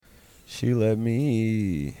She let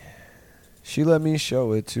me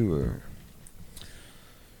show it to her.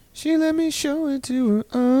 She let me show it to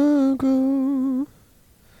her uncle.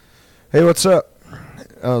 Hey, what's up?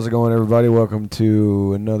 How's it going, everybody? Welcome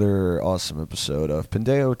to another awesome episode of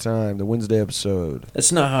Pendeo Time, the Wednesday episode.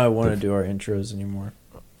 That's not how I want to do our intros anymore.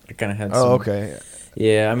 I kind of had some... Oh, okay.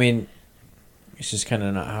 Yeah, I mean, it's just kind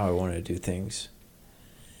of not how I want to do things.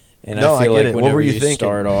 And No, I feel I get like it. What whenever were you you thinking?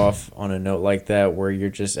 start off on a note like that where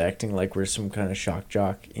you're just acting like we're some kind of shock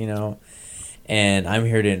jock, you know, and I'm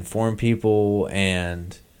here to inform people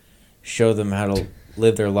and show them how to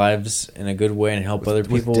live their lives in a good way and help other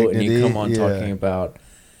with people, and you dignity, come on yeah. talking about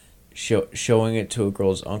showing it to a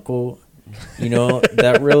girl's uncle, you know,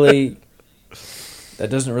 that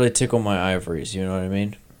doesn't really tickle my ivories, you know what I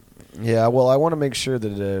mean? Yeah, well, I want to make sure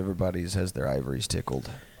that everybody's has their ivories tickled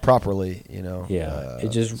properly, you know. Yeah, it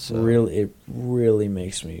just so- really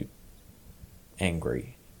makes me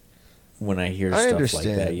angry when I hear I stuff understand.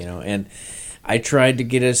 like that, you know. And I tried to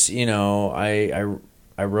get us, you know,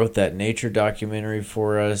 I wrote that nature documentary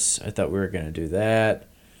for us. I thought we were going to do that.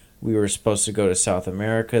 We were supposed to go to South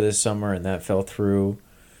America this summer, and that fell through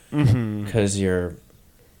because your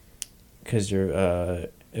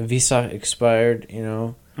visa expired, you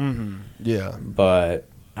know. Yeah. But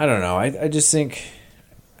I don't know. I just think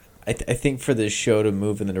I think for this show to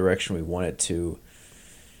move in the direction we want it to,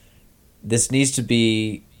 this needs to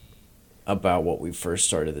be about what we first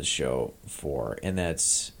started the show for, and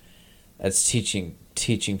that's teaching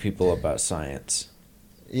people about science.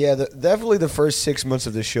 Yeah, definitely the first 6 months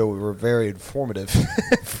of the show were very informative,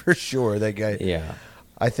 for sure. That guy. Yeah.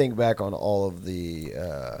 I think back on all of the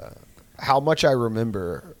how much I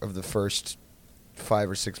remember of the first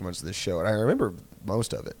 5 or 6 months of the show, and I remember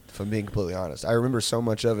most of it. If I'm being completely honest, I remember so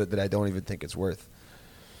much of it that I don't even think it's worth.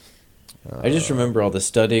 I just remember all the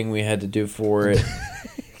studying we had to do for it,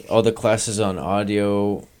 all the classes on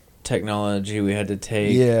audio technology we had to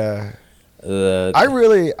take. Yeah. I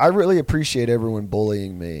really appreciate everyone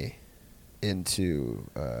bullying me into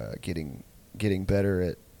getting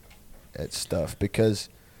better at stuff, because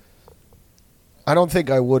I don't think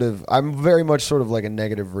I would have. I'm very much sort of like a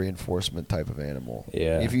negative reinforcement type of animal.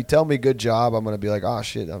 Yeah. If you tell me good job, I'm going to be like, oh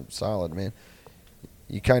shit, I'm solid, man.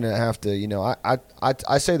 You kind of have to, you know.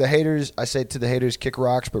 I say the haters. I say to the haters, kick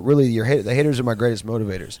rocks, but really, the haters are my greatest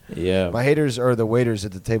motivators. Yeah. My haters are the waiters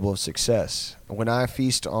at the table of success. When I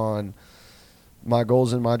feast on my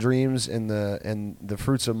goals and my dreams and the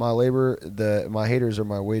fruits of my labor, my haters are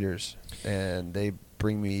my waiters, and they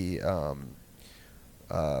bring me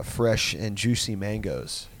fresh and juicy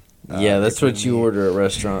mangoes. Yeah, that's they what bring you me- order at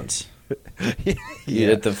restaurants. Yeah.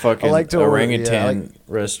 You at the fucking I like to order- orangutan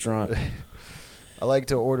restaurant. I like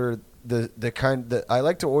to order the kind that I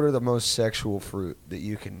like to order the most sexual fruit that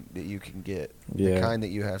you can get. Yeah. The kind that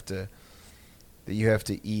you have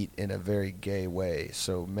to eat in a very gay way.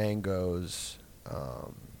 So mangoes,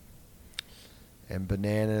 and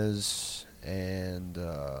bananas, and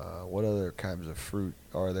what other kinds of fruit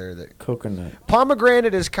are there that? Coconut.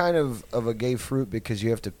 Pomegranate is kind of a gay fruit because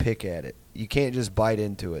you have to pick at it. You can't just bite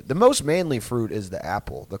into it. The most manly fruit is the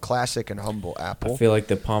apple, the classic and humble apple. I feel like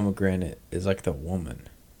the pomegranate is like the woman.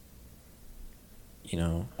 You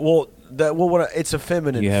know, It's a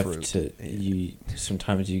feminine you have fruit. to.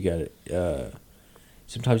 Sometimes you got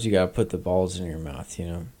sometimes you got to put the balls in your mouth. You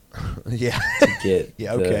know, Yeah. to get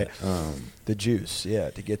Yeah, okay. the The juice,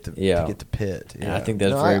 to get the Yeah. pit. Yeah, Yeah. I think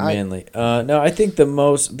that's No, very manly. No, I think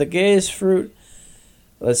the gayest fruit.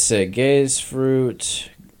 Let's say gayest fruit,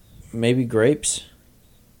 maybe grapes.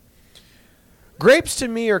 Grapes to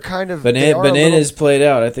me are kind of they are a Bananas little- played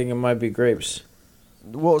out. I think it might be grapes.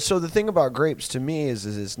 Well, so the thing about grapes to me is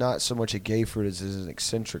it's not so much a gay fruit as it's an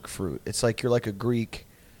eccentric fruit. It's like you're like a Greek,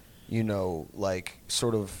 you know, like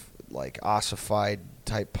sort of like ossified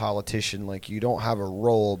type politician. Like you don't have a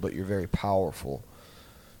role, but you're very powerful.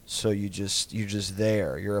 So you're just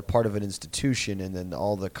there. You're a part of an institution, and then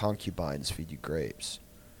all the concubines feed you grapes,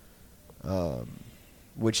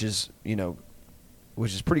 which is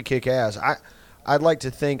pretty kick ass. I'd like to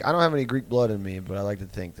think I don't have any Greek blood in me, but I like to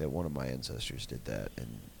think that one of my ancestors did that.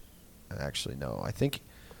 And actually, no, I think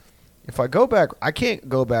if I go back, I can't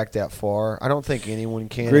go back that far. I don't think anyone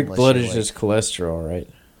can. Greek unless blood you're is like- just cholesterol, right?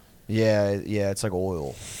 yeah, it's like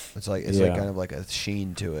oil. It's like Yeah. kind of like a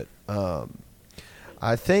sheen to it.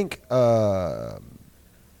 I think like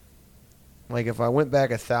if I went back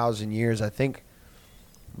 1,000 years, I think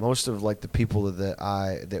most of like the people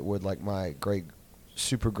that would like my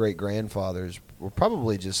super great grandfathers were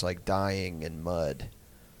probably just like dying in mud.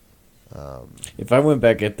 If I went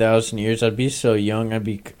back 1,000 years, I'd be so young. I'd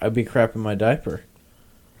be crapping my diaper.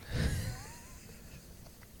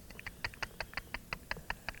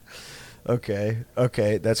 Okay,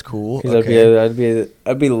 that's cool. 'Cause Okay.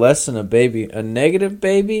 I'd be less than a baby. A negative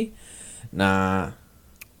baby? Nah.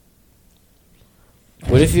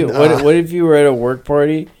 What if you what if you were at a work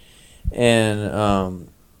party and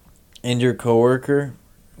your coworker,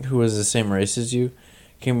 who was the same race as you,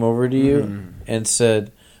 came over to you and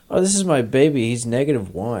said, "Oh, this is my baby. He's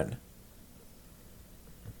 -1."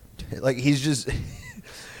 Like he's just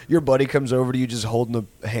your buddy comes over to you just holding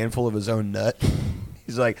a handful of his own nut.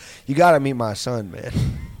 He's like, "You got to meet my son, man."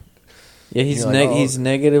 Yeah, he's You're like, "Oh." he's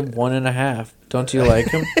 -1.5. Don't you like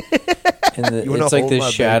him? And You wanna it's like hold the my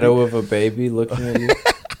shadow baby? of a baby looking at you.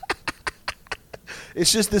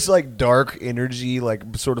 It's just this like dark energy, like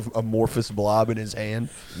sort of amorphous blob in his hand.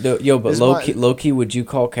 No, yo, but This is Loki, would you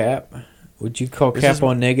call Cap? Would you call This Cap is-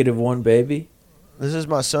 on -1 baby? This is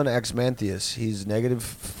my son Axmanthius. He's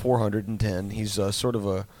 -410. He's sort of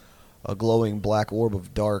a glowing black orb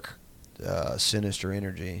of dark, sinister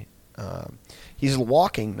energy. He's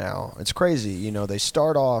walking now. It's crazy. You know, they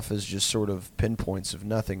start off as just sort of pinpoints of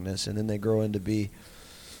nothingness, and then they grow into be,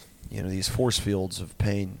 you know, these force fields of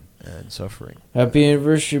pain and suffering. Happy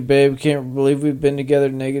anniversary, babe. Can't believe we've been together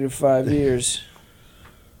 -5 years.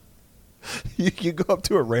 You go up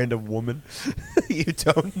to a random woman you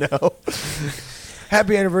don't know.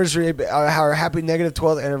 Happy anniversary, our happy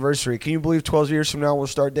 -12th anniversary. Can you believe 12 years from now we'll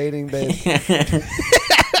start dating, babe?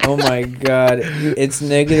 Oh my god. It's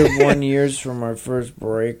 -1 years from our first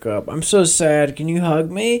breakup. I'm so sad. Can you hug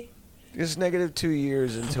me? It's -2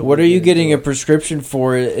 years until. What we are you get getting into a prescription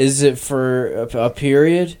for? Is it for a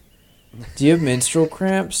period? Do you have menstrual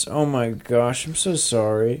cramps? Oh my gosh, I'm so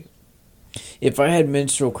sorry. If I had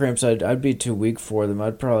menstrual cramps, I'd be too weak for them.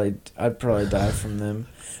 I'd probably die from them.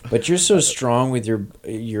 But you're so strong with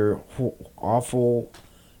your awful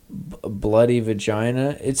bloody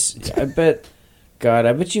vagina. I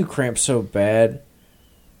bet you cramp so bad.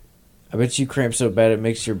 I bet you cramp so bad it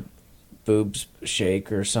makes your boobs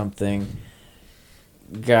shake or something.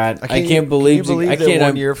 God, I can't believe I can't. that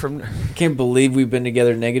 1 year from. I can't believe we've been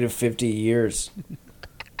together -50 years.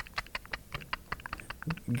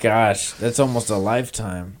 Gosh, that's almost a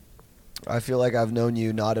lifetime. I feel like I've known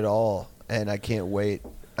you not at all, and I can't wait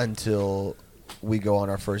until we go on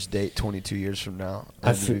our first date 22 years from now.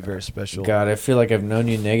 It's going to be very special. God, I feel like I've known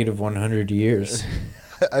you -100 years.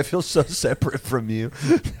 I feel so separate from you.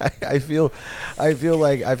 I feel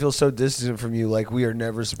so distant from you. Like we are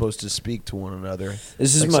never supposed to speak to one another.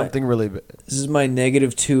 This is like something really. This is my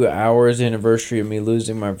 -2 hours anniversary of me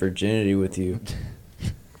losing my virginity with you.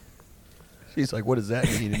 She's like, "What does that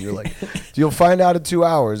mean?" And you're like, "You'll find out in 2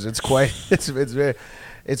 hours." It's quite.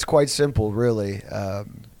 It's quite simple, really.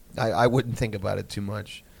 I wouldn't think about it too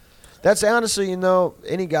much. That's honestly, you know,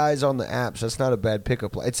 any guys on the apps, that's not a bad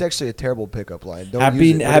pickup line. It's actually a terrible pickup line. Don't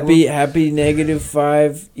use it. Happy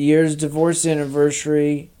 -5 years divorce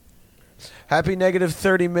anniversary. Happy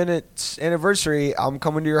 -30 minutes anniversary. I'm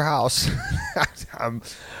coming to your house. I'm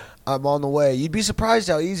on the way. You'd be surprised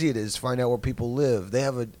how easy it is to find out where people live. They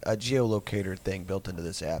have a geolocator thing built into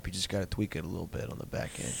this app. You just got to tweak it a little bit on the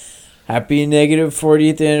back end. Happy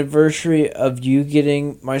 -40th anniversary of you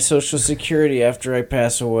getting my Social Security after I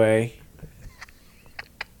pass away.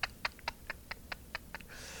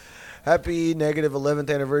 Happy -11th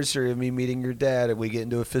anniversary of me meeting your dad and we get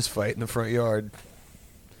into a fist fight in the front yard.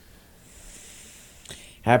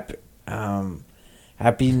 Happy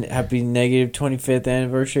 -25th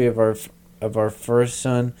anniversary of our first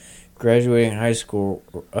son graduating high school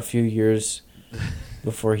a few years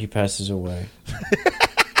before he passes away.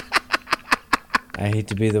 I hate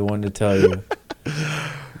to be the one to tell you.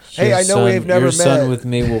 Hey, I know we've never your met. son with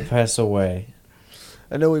me will pass away.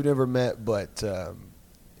 I know we've never met, but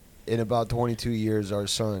in about 22 years, our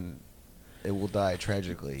son, it will die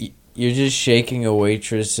tragically. You're just shaking a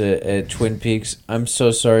waitress at Twin Peaks. I'm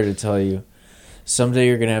so sorry to tell you. Someday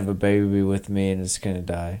you're going to have a baby with me and it's going to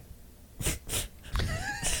die.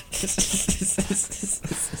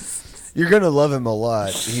 You're going to love him a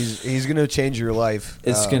lot. He's going to change your life.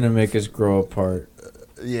 It's going to make us grow apart.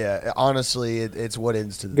 Yeah, honestly, it's what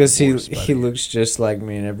ends to the Because divorce, he buddy. looks just like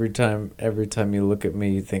me, and every time you look at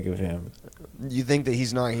me, you think of him. You think that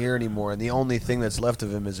he's not here anymore, and the only thing that's left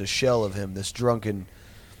of him is a shell of him, this drunken,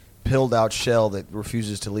 pilled-out shell that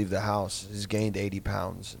refuses to leave the house. He's gained 80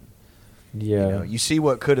 pounds. Yeah. You see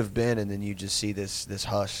what could have been, and then you just see this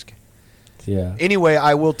husk. Yeah. Anyway,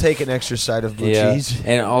 I will take an extra side of blue cheese.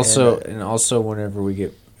 And also, whenever we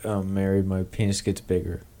get married, my penis gets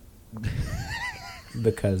bigger.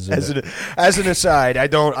 because of it. As an aside, I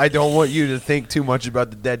don't want you to think too much about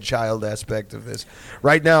the dead child aspect of this.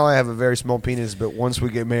 Right now, I have a very small penis, but once we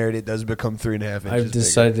get married, it does become 3.5 inches. I've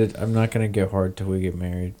decided I'm not going to get hard till we get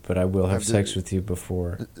married, but I will have sex with you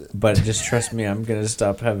before. But just trust me, I'm going to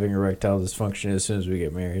stop having erectile dysfunction as soon as we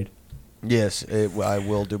get married. Yes, I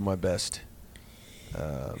will do my best.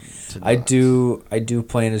 I do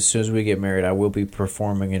plan as soon as we get married, I will be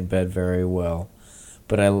performing in bed very well.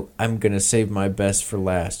 But I'm going to save my best for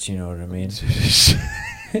last, you know what I mean?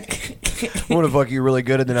 I'm going to fuck you really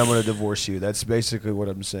good, and then I'm going to divorce you. That's basically what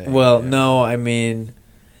I'm saying. Well, no, I mean,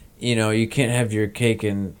 you know, you can't have your cake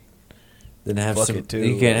and then have fuck some. it too,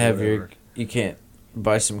 you can't have whatever. you can't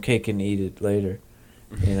buy some cake and eat it later,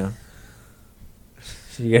 you know?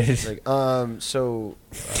 You guys, Like, so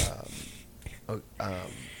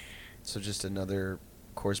just another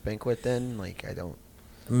course banquet then? Like, I don't...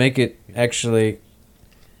 make it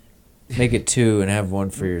 2 and have one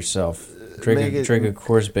for yourself. Drink a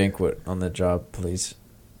course banquet on the job, please.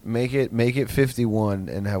 Make it 51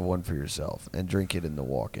 and have one for yourself, and drink it in the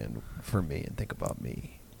walk-in for me, and think about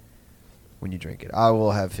me when you drink it. I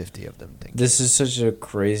will have 50 of them. This is such a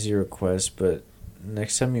crazy request, but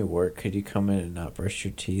next time you work, could you come in and not brush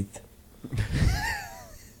your teeth?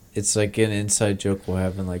 It's like an inside joke we'll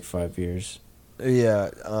have in like 5 years. Yeah.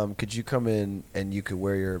 Could you come in and you could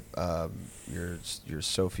wear your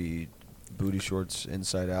Sophie booty shorts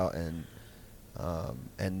inside out, and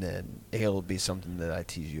then it'll be something that I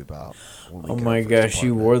tease you about. Oh my gosh,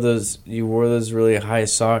 you wore those really high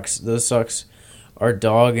socks. Those socks, our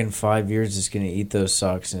dog in 5 years is gonna eat those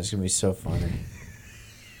socks, and it's gonna be so funny.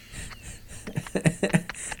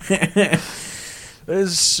 It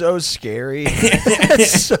is so scary.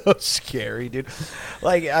 It's so scary, dude.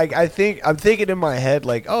 Like I'm thinking in my head,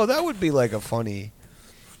 like, oh, that would be like that'd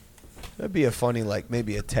be a funny, like,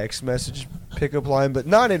 maybe a text message pickup line, but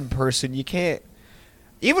not in person. You can't,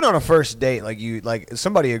 even on a first date, like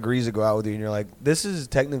somebody agrees to go out with you, and you're like, this is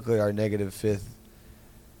technically our -5th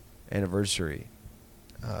anniversary,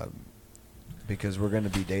 because we're going to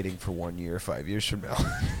be dating for 1 year, 5 years from now.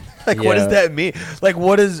 Like, what does that mean? Like,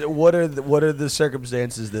 what are the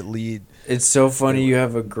circumstances that lead? It's so funny you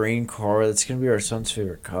have a green car. That's going to be our son's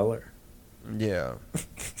favorite color. Yeah.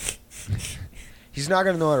 He's not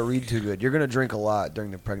going to know how to read too good. You're going to drink a lot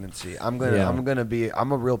during the pregnancy. I'm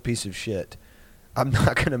a real piece of shit. I'm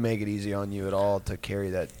not going to make it easy on you at all to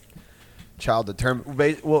carry that child to term.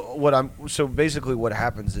 So basically what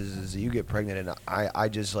happens is you get pregnant, and I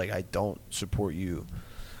just, like, I don't support you,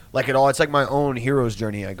 like, at all. It's like my own hero's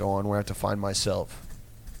journey I go on, where I have to find myself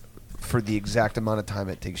for the exact amount of time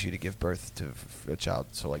it takes you to give birth to a child.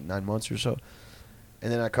 So like 9 months or so.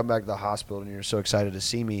 And then I come back to the hospital, and you're so excited to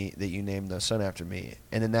see me that you named the son after me.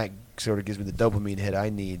 And then that sort of gives me the dopamine hit I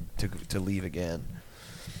need to leave again.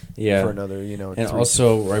 Yeah. For another, And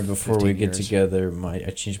also, right before we get together, I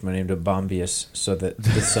changed my name to Bombius so that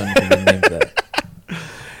the son can be named that.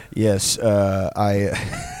 Yes,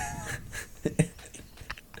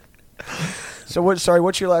 So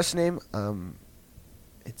what's your last name?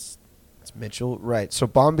 It's Mitchell, right? So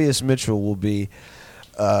Bombius Mitchell will be.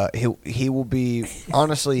 He will be,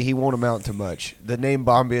 honestly, he won't amount to much. The name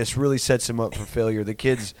Bombius really sets him up for failure. The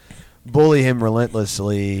kids bully him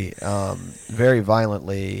relentlessly, very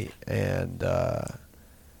violently, and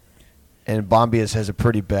Bombius has a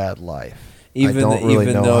pretty bad life. Even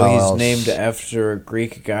though he's named after a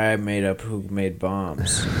Greek guy I made up who made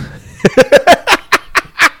bombs.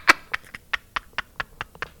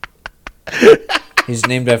 He's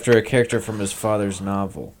named after a character from his father's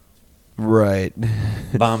novel. Right.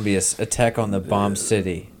 Bombius, Attack on the Bomb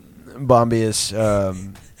City. Bombius.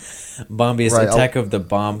 Bombius, right, Attack of the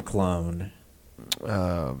Bomb Clone.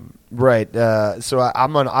 Right. So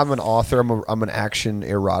I'm an author. I'm an action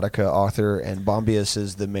erotica author, and Bombius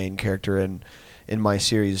is the main character in my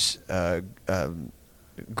series,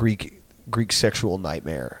 Greek Sexual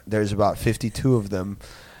Nightmare. There's about 52 of them.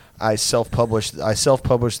 I self-published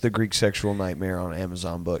the Greek Sexual Nightmare on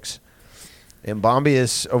Amazon Books. And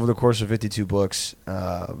Bombius, over the course of 52 books,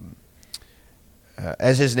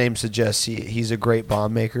 as his name suggests, he's a great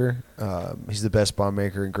bomb maker. He's the best bomb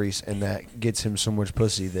maker in Greece, and that gets him so much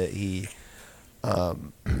pussy that he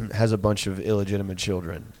has a bunch of illegitimate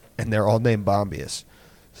children, and they're all named Bombius.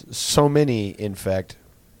 So many, in fact,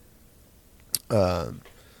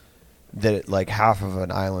 that like half of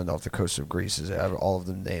an island off the coast of Greece is all of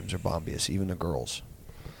the names are Bombius, even the girls.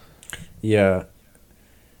 Yeah,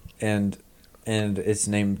 and it's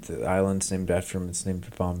named, the island's named after him. It's named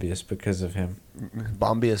Bombius because of him.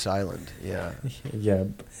 Bombius Island, yeah. Yeah.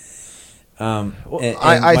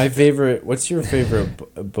 My favorite. What's your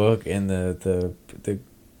favorite book in the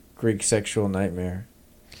Greek sexual nightmare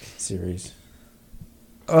series?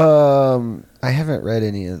 I haven't read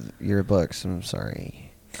any of your books. I'm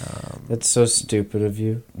sorry. That's so stupid of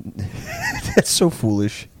you. That's so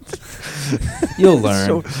foolish. You'll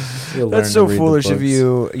learn. That's so foolish of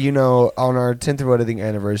you. You know, on our 10th wedding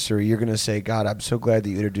anniversary, you're going to say, God, I'm so glad that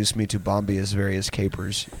you introduced me to Bombia's various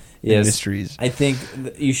capers and mysteries. I think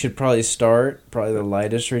you should probably the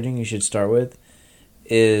lightest reading you should start with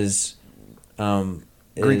is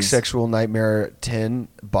Greek Sexual Nightmare 10,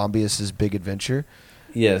 Bombius's Big Adventure.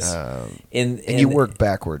 Yes. And you work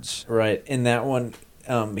backwards. Right. In that one,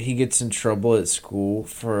 he gets in trouble at school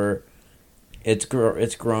for... It's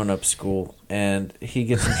grown-up school, and he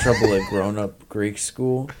gets in trouble at grown-up Greek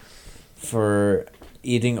school for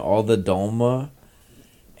eating all the dolma,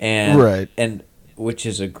 and which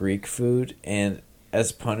is a Greek food, and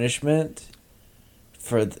as punishment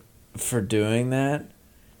for doing that,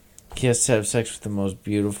 he has to have sex with the most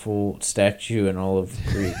beautiful statue in all of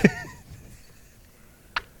Greek.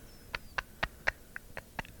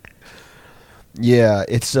 Yeah,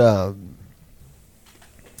 it's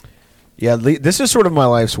this is sort of my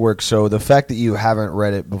life's work, so the fact that you haven't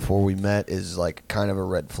read it before we met is like kind of a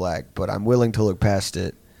red flag, but I'm willing to look past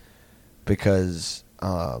it because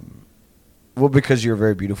you're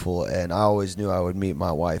very beautiful, and I always knew I would meet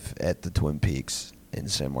my wife at the Twin Peaks in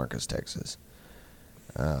San Marcos, Texas.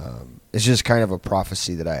 It's just kind of a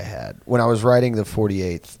prophecy that I had. When I was writing the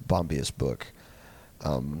 48th Bombius book,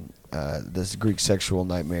 this Greek Sexual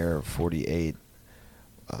Nightmare 48,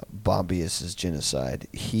 Bombius's genocide,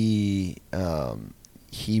 he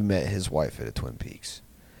met his wife at a Twin Peaks,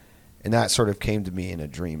 and that sort of came to me in a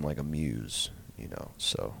dream, like a muse, you know.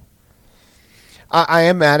 So I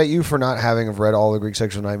am mad at you for not having read all the Greek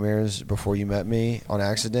Sexual Nightmares before you met me on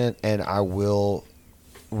accident, and I will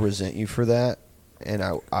resent you for that, and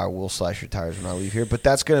I will slash your tires when I leave here. But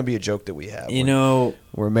that's going to be a joke that we have. You know,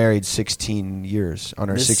 we're married 16 years on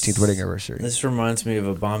our 16th wedding anniversary. This reminds me of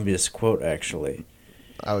a Bombius quote, actually.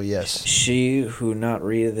 Oh, yes. She who not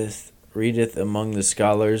readeth among the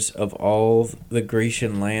scholars of all the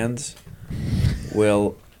Grecian lands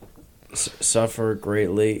will suffer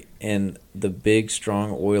greatly in the big,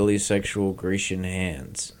 strong, oily, sexual Grecian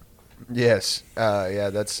hands. Yes.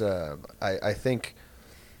 Yeah, that's... I think...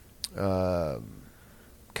 God,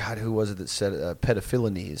 who was it that said it?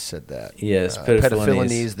 Pedophiles said that. Yes,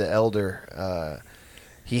 Pedophiles the elder.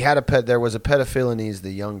 He had a pet. There was a Pedophiles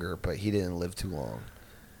the younger, but he didn't live too long.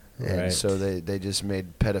 And so they just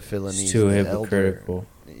made Pedophiles too the hypocritical.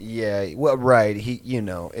 Elder. Yeah, well, right.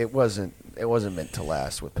 It wasn't meant to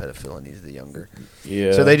last with Pedophiles the younger.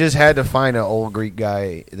 Yeah. So they just had to find an old Greek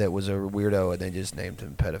guy that was a weirdo, and they just named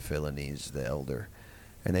him Pedophiles the elder.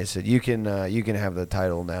 And they said, you can have the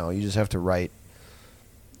title now. You just have to write.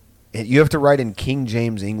 You have to write in King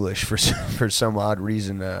James English for some odd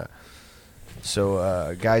reason.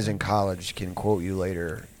 So guys in college can quote you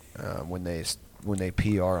later when they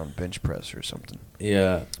PR on bench press or something.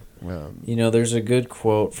 Yeah. There's a good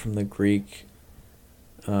quote from the Greek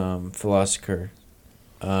philosopher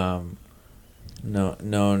known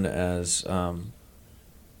as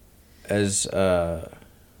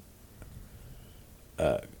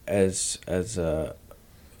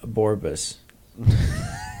Borbus.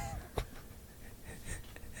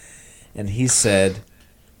 And he said,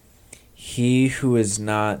 "He who is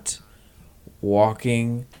not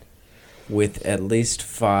walking with at least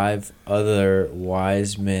 5 other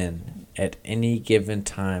wise men at any given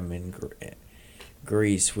time in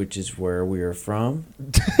Greece, which is where we are from,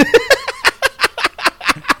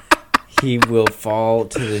 he will fall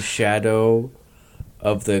to the shadow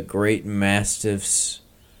of the great mastiffs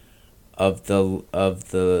of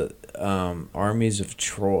the armies of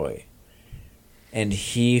Troy. And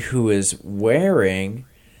he who is wearing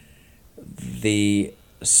the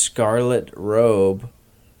scarlet robe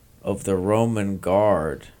of the Roman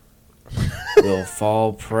guard will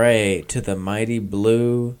fall prey to the mighty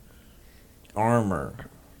blue armor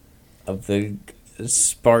of the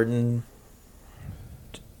Spartan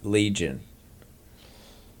legion."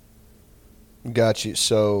 Got you.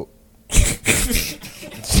 So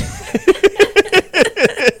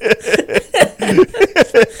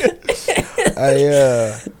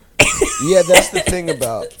yeah, that's the thing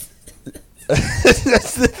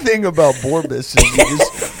about Borbus is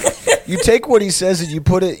you take what he says and you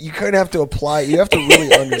put it. You kind of have to apply. You have to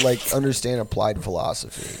really understand applied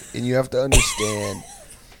philosophy, and you have to understand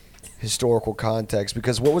historical context,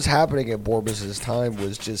 because what was happening at Borbus's time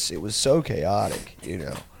was just, it was so chaotic, you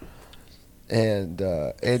know. And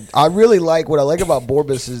I really like what I like about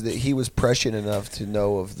Borbus is that he was prescient enough to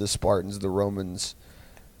know of the Spartans, the Romans,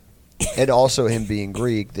 and also him being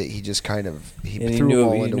Greek that he just kind of he threw them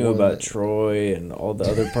all he into knew one. about Troy and all the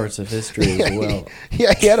other parts of history as well. He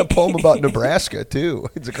had a poem about Nebraska too.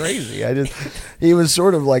 It's crazy. He was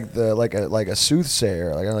sort of like a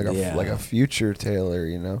soothsayer, like a future tailor,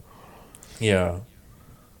 you know. Yeah.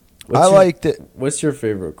 Liked it. What's your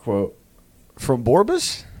favorite quote From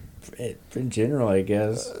Borbus? in general? I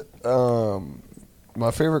guess.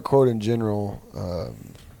 My favorite quote in general.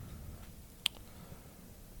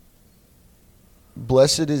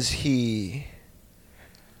 Blessed is he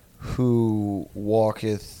who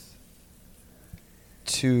walketh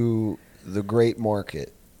to the great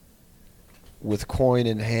market with coin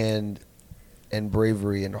in hand and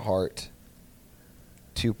bravery in heart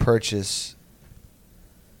to purchase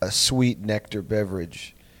a sweet nectar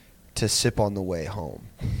beverage to sip on the way home.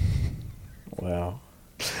 Wow.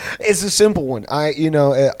 It's a simple one. I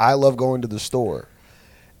love going to the store.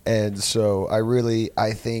 And so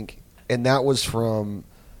I think, and that was from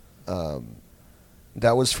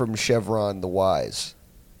Chevron the Wise.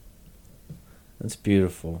 That's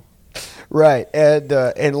beautiful. Right. And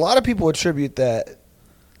a lot of people attribute that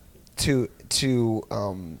to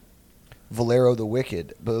Valero the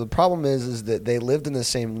Wicked. But the problem is that they lived in the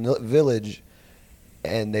same village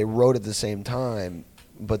and they wrote at the same time,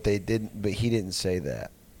 but he didn't say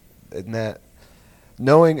that. And that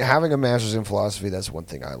having a master's in philosophy, that's one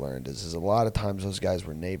thing I learned is a lot of times those guys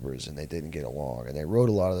were neighbors and they didn't get along, and they wrote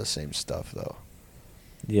a lot of the same stuff though.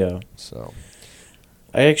 Yeah. So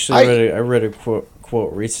I read a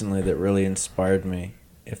quote recently that really inspired me.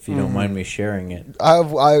 If you don't mind me sharing it.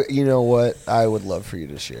 You know what? I would love for you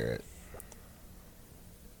to share it.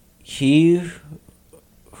 He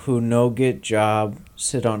who no get job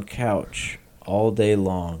sit on couch all day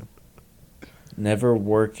long, never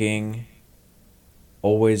working,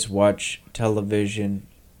 always watch television,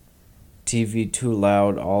 TV too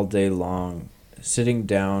loud all day long, sitting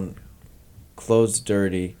down, clothes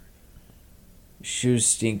dirty, shoes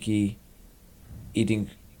stinky, eating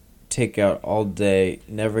takeout all day,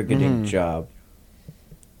 never getting job.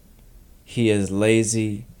 He is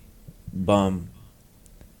lazy, bum,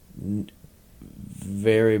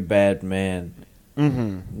 very bad man.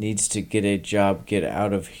 Needs to get a job, get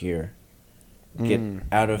out of here. Get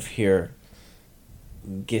out of here.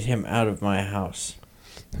 Get him out of my house.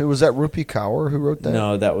 Who was that? Rupi Kaur who wrote that?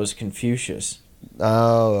 No, that was Confucius.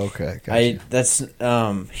 Oh, okay.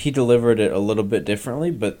 Gotcha. He delivered it a little bit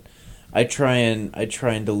differently, but I try and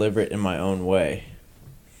deliver it in my own way.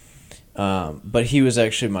 But he was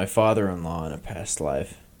actually my father-in-law in a past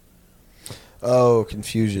life. Oh,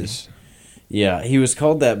 Confucius. Yeah, he was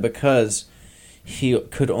called that because he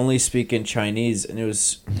could only speak in Chinese, and it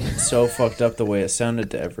was so fucked up the way it sounded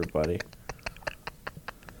to everybody.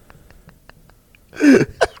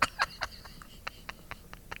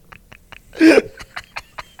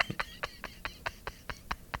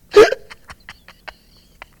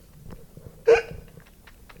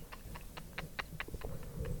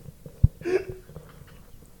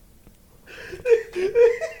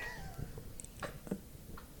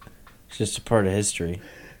 It's just a part of history.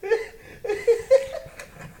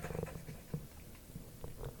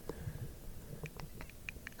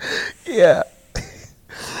 Yeah.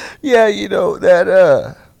 Yeah, you know,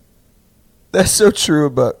 that's so true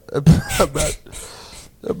about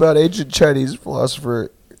ancient Chinese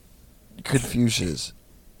philosopher Confucius.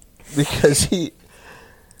 Because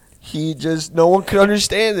he just, no one could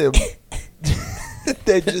understand him.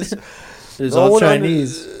 They just, It was all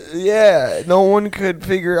Chinese. No one could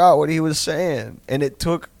figure out what he was saying. And it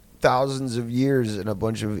took thousands of years and a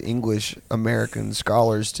bunch of English American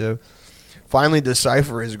scholars to finally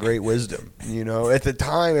decipher his great wisdom. You know, at the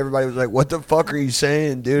time, everybody was like, "What the fuck are you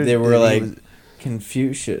saying, dude?" They were like,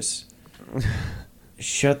 Confucius,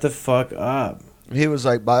 shut the fuck up. He was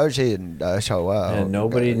like, and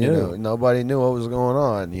nobody knew. Nobody knew what was going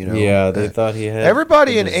on. You know. Yeah, they thought he had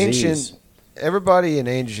everybody a in disease. Everybody in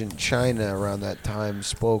ancient China around that time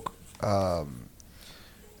spoke.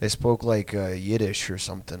 They spoke like Yiddish or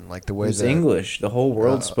something, like the way it was English. The whole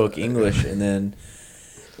world spoke English, and then,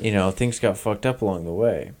 things got fucked up along the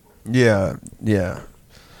way. Yeah.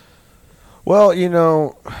 Well, it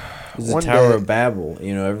was the Tower of Babel.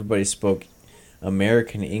 Everybody spoke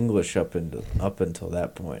American English up until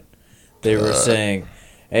that point. They were saying,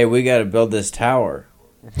 "Hey, we got to build this tower."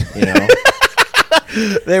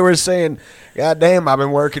 They were saying, "God damn, I've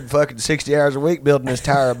been working fucking 60 hours a week building this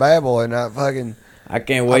Tower of Babel, and I I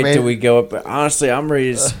can't wait till we go up. Honestly, I'm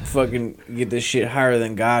ready to fucking get this shit higher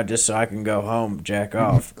than God just so I can go home, jack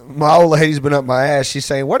off. My old lady's been up my ass. She's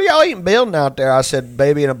saying, "What are y'all eating building out there?" I said,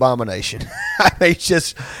 "Baby, an abomination." It's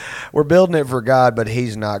just, we're building it for God, but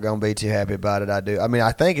He's not going to be too happy about it.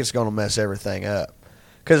 I think it's going to mess everything up.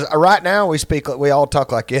 Because right now we all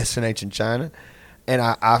talk like this in ancient China. And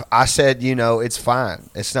I said, it's fine.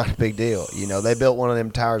 It's not a big deal. They built one of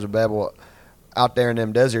them Towers of Babel out there in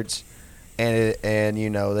them deserts. And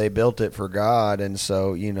they built it for God. And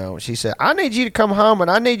so, she said, I need you to come home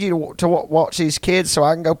and I need you to watch these kids so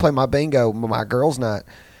I can go play my bingo, my girls' night.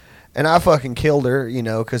 And I fucking killed her,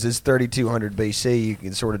 because it's 3200 BC. You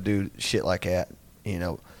can sort of do shit like that,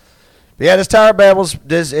 But yeah, this Tower of Babel's,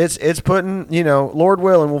 it's putting, Lord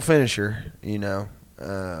willing, we'll finish her,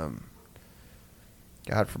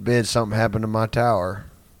 God forbid something happened to my tower.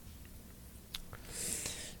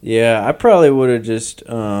 Yeah, I probably would have just,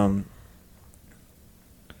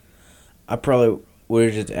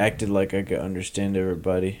 acted like I could understand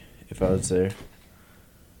everybody if I was there.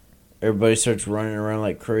 Everybody starts running around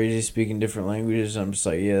like crazy, speaking different languages. I'm just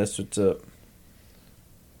like, yeah, that's what's up.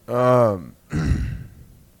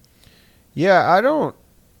 Yeah,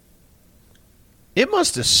 it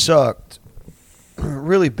must have sucked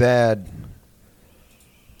really bad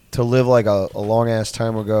to live like a long ass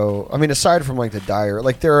time ago. I mean, aside from like the dire,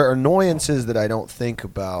 like there are annoyances that I don't think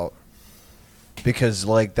about because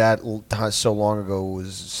like that so long ago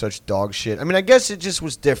was such dog shit. I mean, I guess it just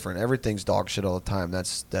was different. Everything's dog shit all the time.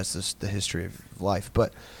 That's just the history of life.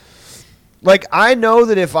 But like I know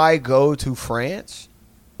that if I go to France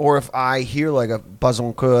or if I hear like a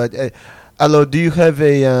bazoncoeur, hello, do you have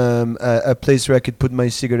a place where I could put my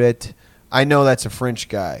cigarette? I know that's a French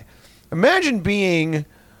guy. Imagine being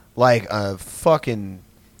like a fucking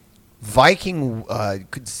Viking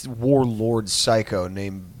warlord psycho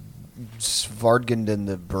named Svardganden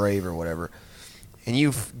the Brave or whatever, and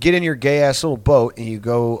you get in your gay ass little boat and you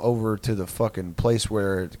go over to the fucking place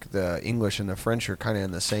where the English and the French are kind of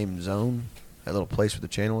in the same zone, that little place where the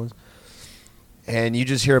channel is, and you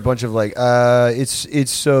just hear a bunch of like,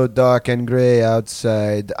 it's so dark and gray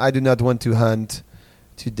outside. I do not want to hunt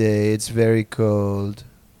today. It's very cold.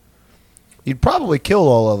 You'd probably kill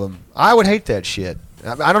all of them. I would hate that shit.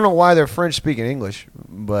 I don't know why they're French speaking English,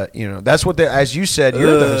 but that's what they. As you said,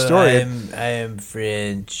 you're the historian. I am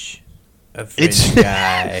French, a French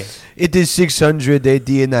guy. It is 600 AD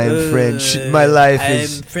and I am French. My life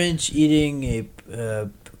is. I'm French eating a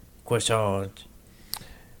croissant.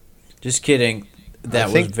 Just kidding. That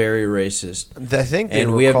was very racist. I think,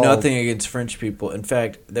 and we have nothing against French people. In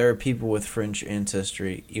fact, there are people with French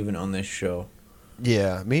ancestry even on this show.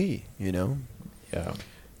 Yeah, me. Yeah.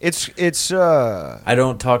 It's I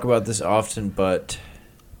don't talk about this often, but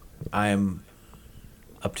I am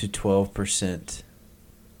up to 12%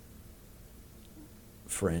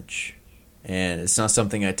 French, and it's not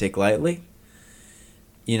something I take lightly.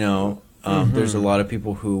 There's a lot of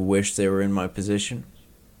people who wish they were in my position.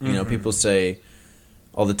 People say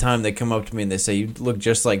all the time, they come up to me and they say, "You look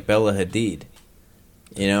just like Bella Hadid,"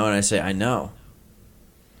 and I say, "I know."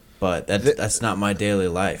 But that's not my daily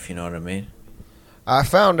life, you know what I mean? I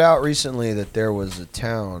found out recently that there was a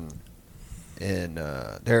town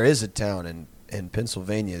there is a town in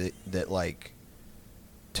Pennsylvania that like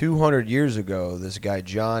 200 years ago, this guy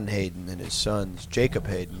John Hayden and his sons, Jacob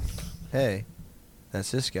Hayden, hey,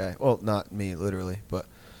 that's this guy. Well, not me literally, but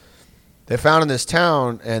they found in this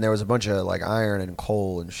town and there was a bunch of like iron and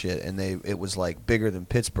coal and shit, and it was like bigger than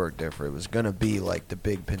Pittsburgh therefore it was going to be like the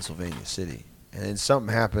big Pennsylvania city. And then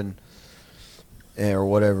something happened or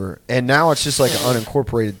whatever. And now it's just like an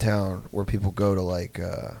unincorporated town where people go to like,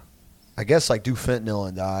 I guess like do fentanyl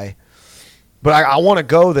and die. But I want to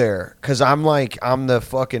go there because I'm the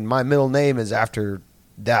fucking, my middle name is after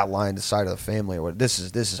that line, the side of the family. Or what. This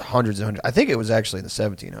is hundreds and hundreds. I think it was actually in the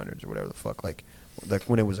 1700s or whatever the fuck. Like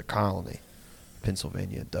when it was a colony.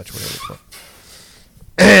 Pennsylvania, Dutch, whatever the fuck.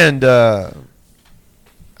 And,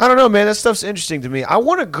 I don't know, man. That stuff's interesting to me. I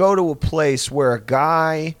want to go to a place where a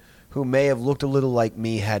guy who may have looked a little like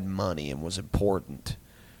me had money and was important.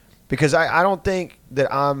 Because I don't think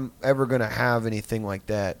that I'm ever going to have anything like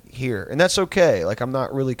that here. And that's okay. Like, I'm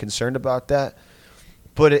not really concerned about that.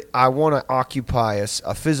 But I want to occupy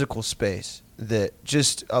a physical space that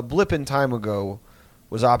just a blip in time ago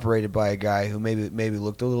was operated by a guy who maybe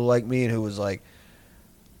looked a little like me and who was like,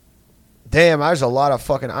 damn, there's a lot of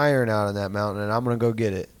fucking iron out in that mountain, and I'm going to go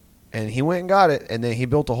get it. And he went and got it, and then he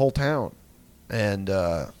built a whole town. And,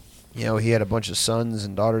 he had a bunch of sons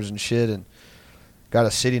and daughters and shit, and got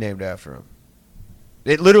a city named after him.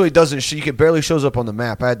 It literally doesn't, it barely shows up on the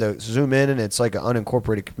map. I had to zoom in, and it's like an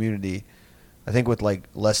unincorporated community I think with like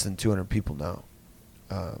less than 200 people now,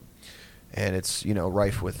 and it's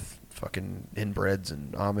rife with fucking inbreds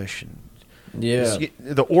and Amish and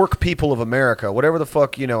the Orc people of America, whatever the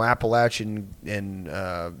fuck Appalachian and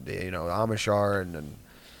Amish are, and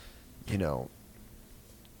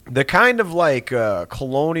the kind of like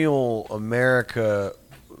colonial America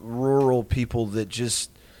rural people that just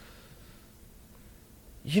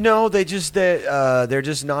they're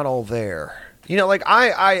just not all there. Like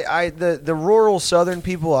the rural Southern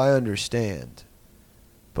people I understand,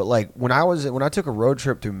 but like when I took a road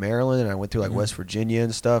trip through Maryland and I went through like West Virginia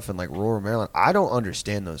and stuff and like rural Maryland, I don't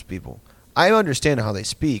understand those people. I understand how they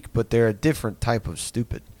speak, but they're a different type of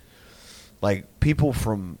stupid. Like people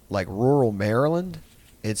from like rural Maryland,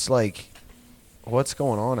 it's like, what's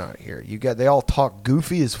going on out here? They all talk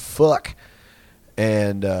goofy as fuck,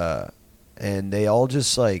 and they all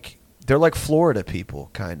just like they're like Florida people,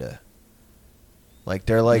 kind of. Like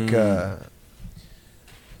they're like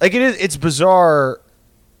it's bizarre.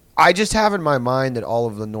 I just have in my mind that all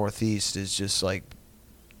of the Northeast is just like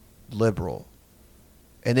liberal,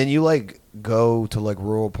 and then you like go to like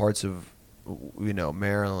rural parts of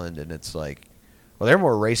Maryland, and it's like, well, they're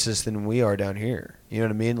more racist than we are down here. You know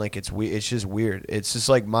what I mean? Like it's just weird. It's just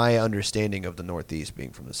like my understanding of the Northeast,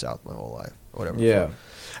 being from the South my whole life, whatever. Yeah,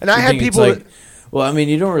 and I had people. Like, well, I mean,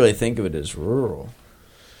 you don't really think of it as rural.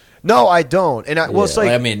 No, I don't. And it's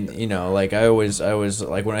like, I mean, like I always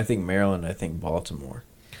like when I think Maryland, I think Baltimore.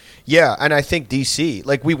 Yeah, and I think D.C.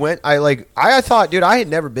 Like we went. I thought, dude, I had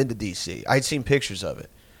never been to D.C. I had seen pictures of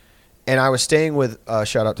it. And I was staying with,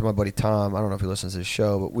 shout out to my buddy Tom. I don't know if he listens to this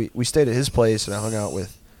show, but we stayed at his place, and I hung out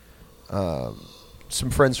with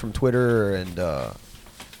some friends from Twitter,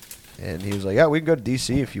 and he was like, yeah, we can go to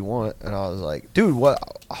D.C. if you want. And I was like, dude,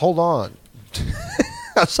 what? Hold on.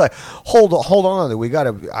 I was like, hold on.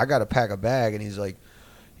 I gotta pack a bag. And he's like,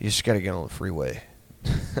 you just got to get on the freeway.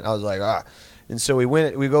 And I was like, ah. And so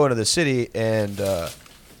we go into the city, and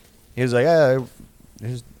he was like, yeah,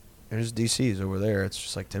 there's DC's over there. It's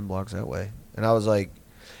just like 10 blocks that way. And I was like,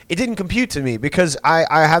 it didn't compute to me because I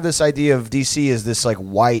have this idea of DC as this like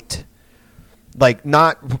white, like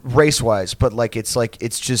not race wise, but like it's like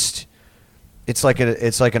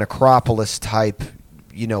an Acropolis type,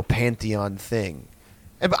 pantheon thing.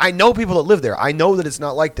 And I know people that live there. I know that it's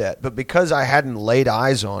not like that. But because I hadn't laid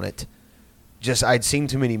eyes on it, I'd seen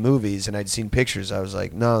too many movies and I'd seen pictures. I was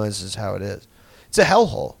like, no, this is how it is. It's a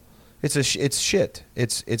hellhole. It's shit.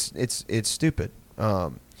 It's stupid.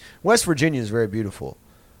 West Virginia is very beautiful.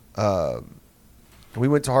 We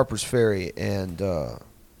went to Harper's Ferry and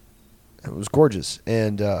it was gorgeous.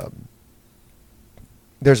 And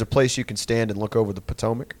there's a place you can stand and look over the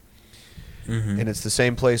Potomac. Mm-hmm. And it's the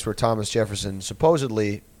same place where Thomas Jefferson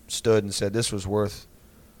supposedly stood and said this was worth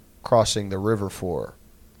crossing the river for.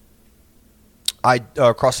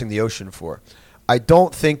 Crossing the ocean for. I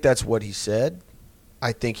don't think that's what he said.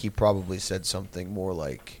 I think he probably said something more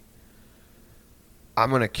like, I'm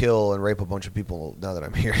going to kill and rape a bunch of people now that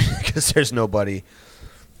I'm here because there's nobody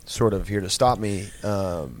sort of here to stop me.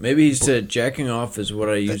 Maybe he said jacking off is what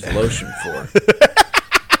I use lotion for.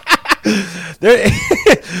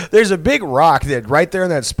 There's a big rock that right there in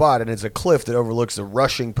that spot, and it's a cliff that overlooks the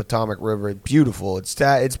rushing Potomac River. It's beautiful.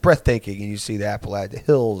 It's breathtaking, and you see the Appalachian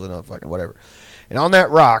hills and fucking whatever. And on that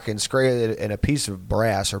rock, inscribed in a piece of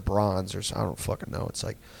brass or bronze, or I don't fucking know, it's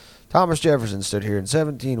like Thomas Jefferson stood here in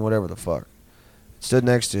 17, whatever the fuck. Stood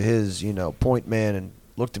next to his, point man and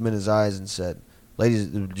looked him in his eyes and said, "Ladies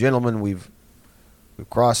and gentlemen, we've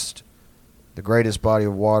crossed the greatest body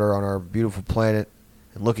of water on our beautiful planet,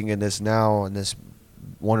 and looking at this now in this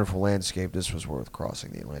wonderful landscape, this was worth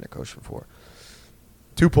crossing the Atlantic Ocean for."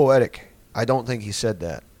 Too poetic. I don't think he said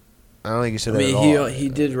that. I don't think he said that at all. He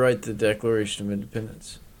did write the Declaration of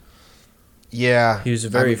Independence. Yeah, he was a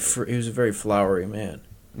very flowery man.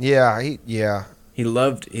 Yeah, he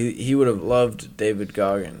would have loved David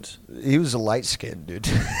Goggins. He was a light skinned dude.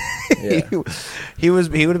 Yeah. he would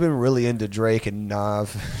have been really into Drake and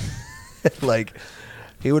Nav. Like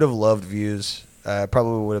he would have loved Views.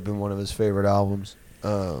 Probably would have been one of his favorite albums.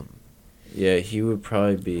 Yeah, he would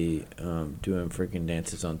probably be doing freaking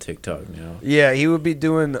dances on TikTok now. Yeah, he would be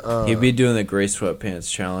doing. He'd be doing the gray sweatpants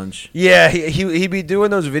challenge. Yeah, he'd be doing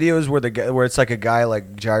those videos where it's like a guy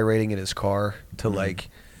like gyrating in his car to like,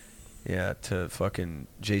 to fucking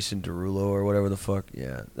Jason Derulo or whatever the fuck.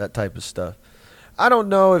 Yeah, that type of stuff. I don't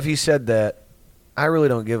know if he said that. I really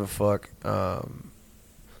don't give a fuck.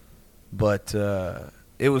 But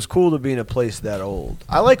it was cool to be in a place that old.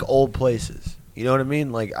 I like old places. You know what I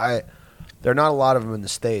mean? Like there are not a lot of them in the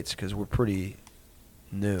States because we're pretty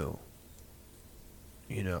new.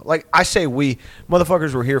 You know, like I say, we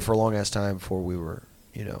motherfuckers were here for a long ass time before we were,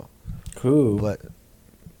 you know, Cool. but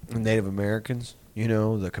Native Americans, you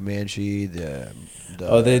know, the Comanche, the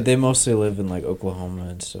they mostly live in like Oklahoma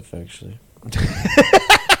and stuff actually. that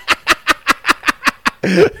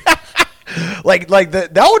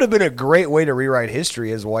would have been a great way to rewrite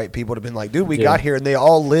history as white people to have been like, dude, we got here and they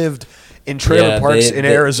all lived in trailer parks in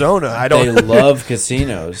Arizona. They love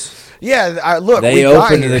casinos. Yeah, they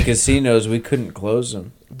opened the casinos. We couldn't close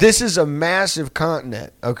them. This is a massive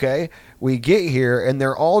continent, okay? We get here, and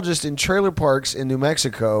they're all just in trailer parks in New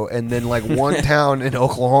Mexico and then, like, one town in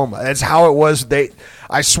Oklahoma. That's how it was.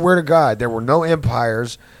 I swear to God, there were no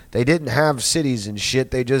empires. They didn't have cities and shit.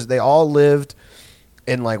 They all lived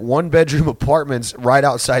in, like, one-bedroom apartments right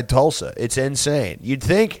outside Tulsa. It's insane. You'd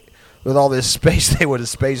think with all this space they would have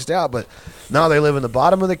spaced out, but no, they live in the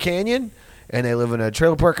bottom of the canyon. And they live in a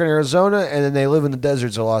trailer park in Arizona, and then they live in the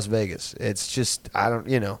deserts of Las Vegas. It's just,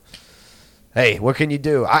 hey, what can you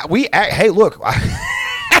do? Hey, look,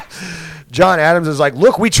 John Adams is like,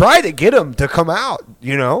 look, we tried to get him to come out.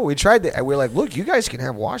 You know, we're like, look, you guys can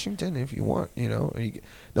have Washington if you want. You know,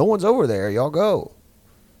 no one's over there. Y'all go.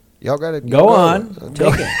 Y'all got to go on.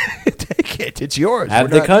 Take it. Take it. It's yours. Have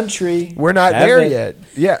the country. We're not there yet.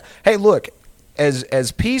 Yeah. Hey, look,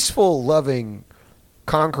 as peaceful, loving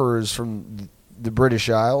conquerors from the British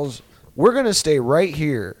Isles, we're going to stay right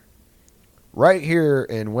here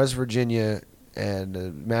in West Virginia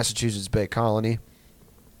and Massachusetts Bay Colony.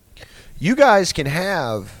 You guys can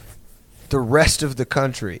have the rest of the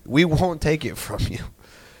country. We won't take it from you.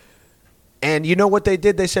 And you know what they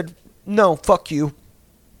did? They said, no, fuck you.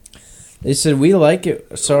 They said, we like it.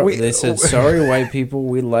 They said, sorry, white people,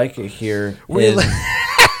 we like it here in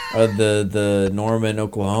the Norman,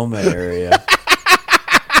 Oklahoma area.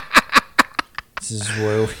 This is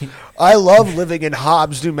where I love living in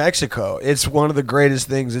Hobbs, New Mexico. It's one of the greatest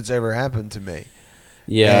things that's ever happened to me.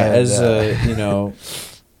 Yeah, and,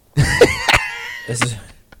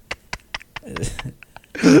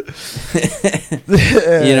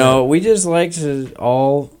 we just like to,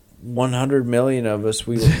 all 100 million of us,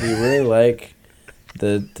 we really like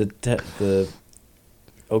the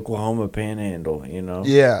Oklahoma Panhandle, you know.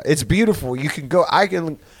 Yeah, it's beautiful. You can go. I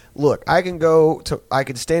can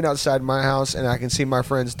stand outside my house and I can see my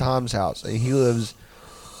friend's Tom's house. And he lives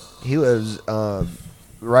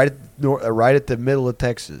right at the middle of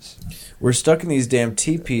Texas. We're stuck in these damn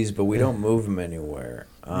teepees, but we don't move them anywhere.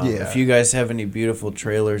 If you guys have any beautiful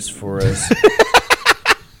trailers for us,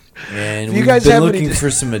 and we've been looking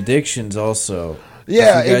for some addictions also.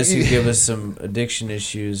 Yeah, if you guys could give us some addiction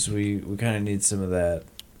issues, we kind of need some of that.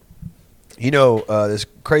 You know, this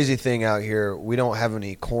crazy thing out here, we don't have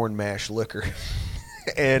any corn mash liquor.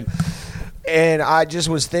 and I just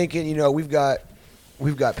was thinking, you know, we've got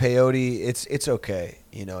peyote. It's okay.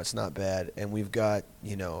 You know, it's not bad. And we've got,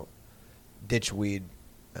 you know, ditchweed,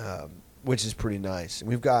 which is pretty nice. And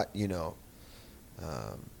we've got,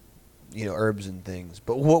 herbs and things.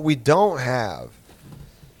 But what we don't have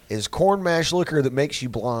is corn mash liquor that makes you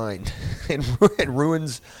blind and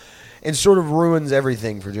ruins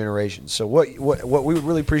everything for generations. So what we would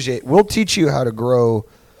really appreciate, we'll teach you how to grow,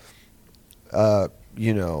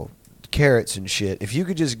 carrots and shit. If you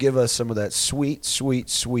could just give us some of that sweet, sweet,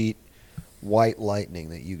 sweet white lightning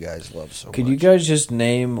that you guys love so much. Could you guys just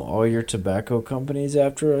name all your tobacco companies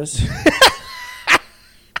after us?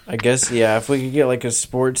 I guess, yeah, if we could get like a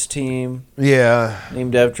sports team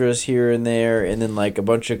named after us here and there, and then like a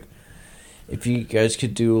bunch of, if you guys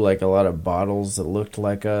could do like a lot of bottles that looked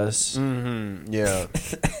like us. Mm-hmm. Yeah.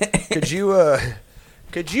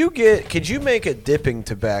 Could you make a dipping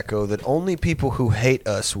tobacco that only people who hate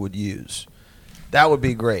us would use? That would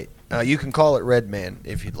be great. You can call it Red Man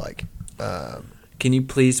if you'd like. Can you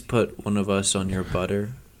please put one of us on your butter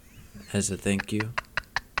as a thank you?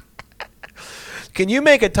 Can you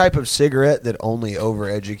make a type of cigarette that only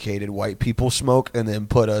overeducated white people smoke and then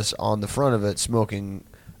put us on the front of it smoking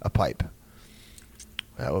a pipe?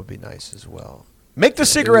 That would be nice as well. Make the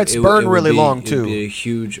cigarettes burn really long, too. It would be a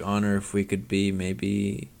huge honor if we could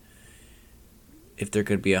be if there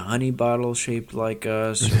could be a honey bottle shaped like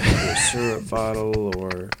us, or maybe a syrup bottle,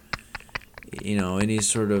 or, any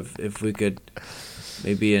sort of, if we could,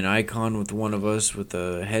 maybe an icon with one of us with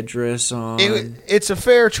a headdress on. It's a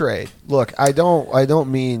fair trade. Look, I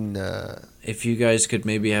don't mean... if you guys could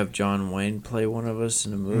maybe have John Wayne play one of us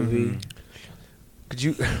in a movie... Mm-hmm.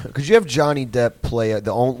 Could you have Johnny Depp play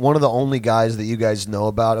one of the only guys that you guys know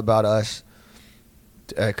about us?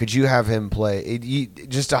 Could you have him play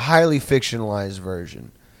just a highly fictionalized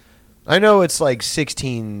version? I know it's like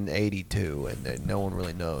 1682 and no one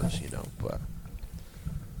really knows, but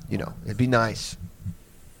it'd be nice.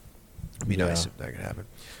 It'd be Yeah. nice if that could happen.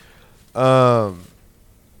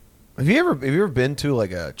 Have you ever been to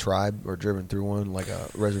like a tribe or driven through one, like a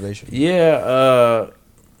reservation? Yeah,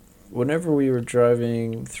 whenever we were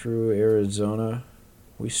driving through Arizona,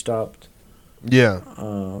 we stopped Yeah.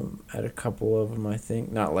 at a couple of them, I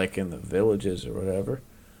think. Not like in the villages or whatever.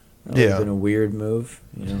 That would Yeah. have been a weird move,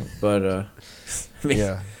 you know. But, I mean,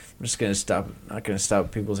 Yeah. I'm just not going to stop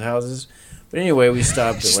at people's houses. But anyway, we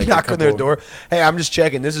stopped at Just like knock a on their couple. door. Hey, I'm just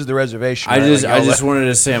checking. This is the reservation. I right? just, Like, I y'all just let- wanted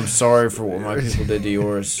to say I'm sorry for what my people did to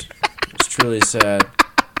yours. It's truly sad.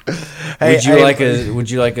 Hey, Would you hey, like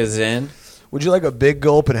a Zen? Would you like a big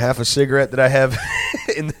gulp and half a cigarette that I have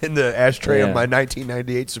in the ashtray Yeah. of my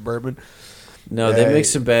 1998 Suburban? No, they make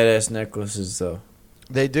some badass necklaces though.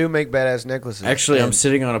 They do make badass necklaces. Actually, I'm And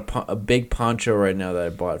sitting on a big poncho right now that I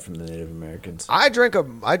bought from the Native Americans. I drank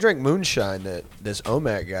moonshine that this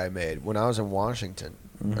OMAC guy made when I was in Washington,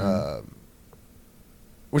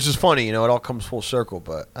 which is funny. You know, it all comes full circle.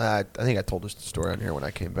 But I think I told this story on here when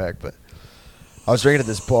I came back. But I was drinking at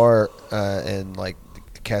this bar in like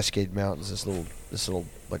the Cascade Mountains, this little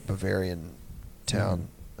like Bavarian town,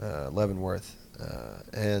 Leavenworth,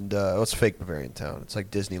 and it's a fake Bavarian town. It's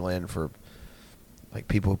like Disneyland for like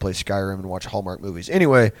people who play Skyrim and watch Hallmark movies.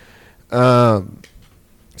 Anyway,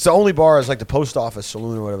 it's the only bar is like the post office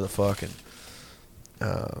saloon or whatever the fuck. And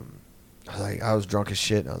I was drunk as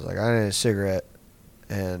shit, and I was like, I need a cigarette.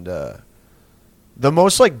 And the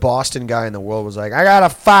most like Boston guy in the world was like, I got a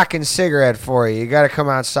fucking cigarette for you. You got to come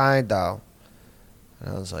outside though.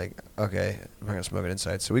 And I was like, okay, I'm not gonna smoke it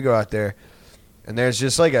inside. So we go out there, and there's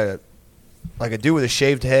just like a dude with a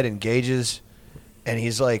shaved head and gauges, and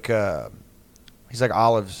he's like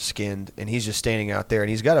olive skinned, and he's just standing out there, and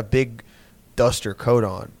he's got a big duster coat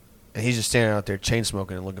on, and he's just standing out there chain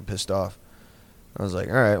smoking and looking pissed off. I was like,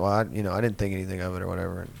 all right, well, I didn't think anything of it or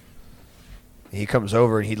whatever. And he comes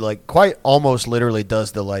over, and he like quite almost literally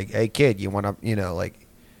does the like, hey kid, you want to, like,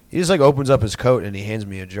 he just like opens up his coat and he hands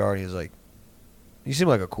me a jar, and he's like, you seem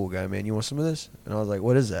like a cool guy, man. You want some of this? And I was like,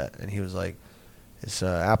 what is that? And he was like, it's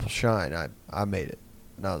apple shine. I made it.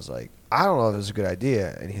 And I was like, I don't know if it's a good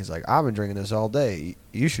idea. And he's like, I've been drinking this all day.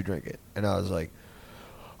 You should drink it. And I was like,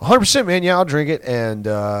 100%, man. Yeah, I'll drink it. And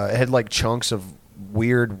it had like chunks of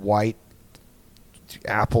weird white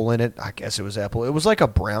apple in it. I guess it was apple. It was like a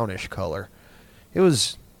brownish color. It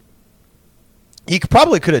was. He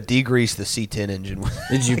probably could have degreased the C10 engine.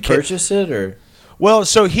 Did you purchase it or? Well,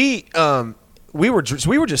 so we were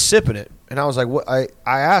just sipping it, and I was like, what? I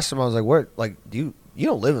asked him, I was like, where? Like, you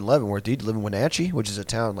don't live in Leavenworth? Do you live in Wenatchee, which is a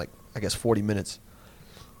town like I guess 40 minutes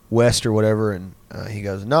west or whatever? And he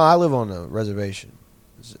goes, no, I live on a reservation.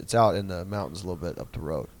 It's out in the mountains a little bit up the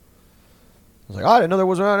road. I was like, oh, I didn't know there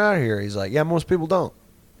was one out here. He's like, yeah, most people don't,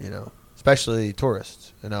 especially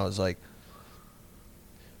tourists. And I was like,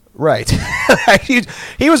 right.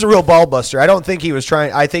 he was a real ball buster. I don't think he was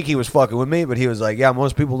trying. I think he was fucking with me, but he was like, yeah,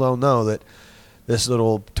 most people don't know that this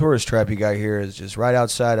little tourist trap you got here is just right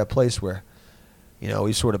outside a place where,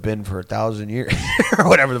 we've sort of been for 1,000 years or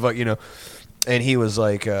whatever the fuck, And he was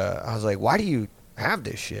like, I was like, why do you have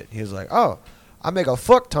this shit? He was like, oh, I make a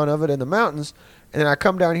fuck ton of it in the mountains, and then I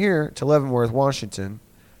come down here to Leavenworth, Washington,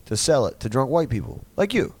 to sell it to drunk white people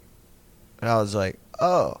like you. And I was like,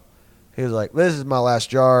 oh. He was like, this is my last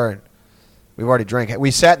jar, and we've already drank it.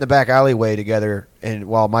 We sat in the back alleyway together, and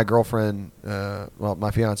while my girlfriend,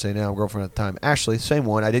 my fiance now, girlfriend at the time, Ashley, same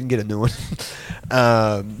one. I didn't get a new one.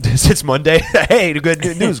 It's Monday. Hey, good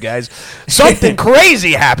news, guys. Something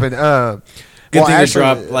crazy happened. Good thing Ashley,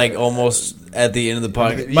 to drop like almost at the end of the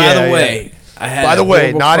podcast. Yeah, By the way, I had by the a way,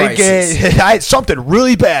 horrible not crisis. engaged. Something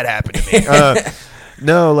really bad happened to me.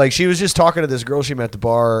 No, like she was just talking to this girl she met at the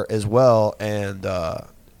bar as well,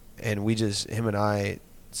 and we just, him and I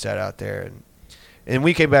sat out there, and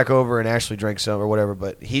we came back over and Ashley drank some or whatever,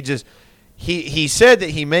 but he said that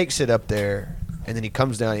he makes it up there, and then he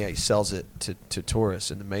comes down, he sells it to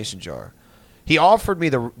tourists in the mason jar. He offered me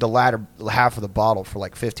the latter half of the bottle for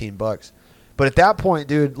like $15, but at that point,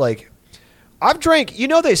 dude, like, I've drank,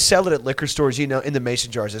 they sell it at liquor stores, in the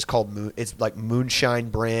mason jars. It's called, it's like moonshine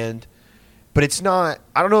brand, but it's not,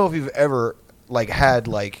 I don't know if you've ever like had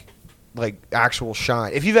like actual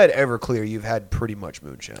shine. If you've had Everclear, you've had pretty much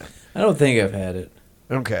moonshine. I don't think I've had it.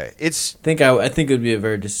 Okay, I think it would be a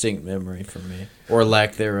very distinct memory for me, or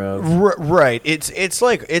lack thereof. Right. It's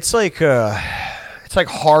like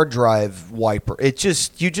hard drive wiper.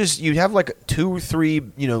 You have like 2 or 3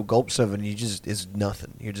 gulps of it, and it's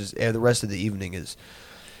nothing. You're just the rest of the evening is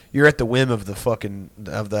you're at the whim of the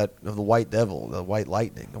white devil, the white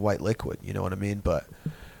lightning, the white liquid. You know what I mean? But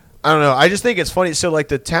I don't know. I just think it's funny. So like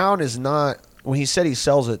the town is not. When he said he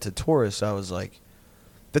sells it to tourists, I was like,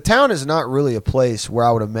 The town is not really a place where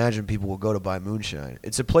I would imagine people will go to buy moonshine.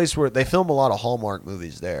 It's a place where they film a lot of Hallmark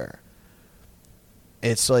movies there.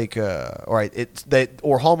 It's like,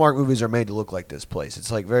 or Hallmark movies are made to look like this place.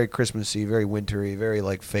 It's like very Christmassy, very wintry, very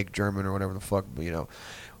like fake German or whatever the fuck. You know,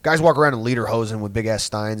 guys walk around in lederhosen with big ass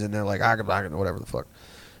steins, and they're like, whatever the fuck.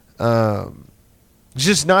 It's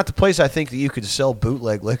just not the place I think that you could sell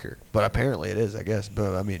bootleg liquor, but apparently it is, I guess.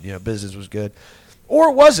 But I mean, you know, business was good. Or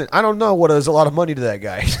it wasn't. I don't know. What was a lot of money to that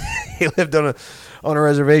guy. He lived on a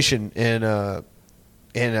reservation, and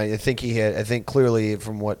I think clearly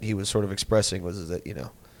from what he was sort of expressing was that, you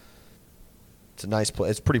know, it's a nice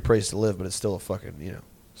place. It's a pretty place to live, but it's still a fucking, you know,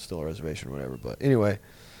 still a reservation or whatever. But anyway,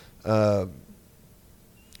 it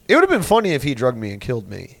would have been funny if he drugged me and killed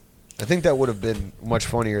me. I think that would have been much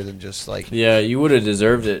funnier than just like. Yeah, you would have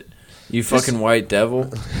deserved it. You fucking white devil.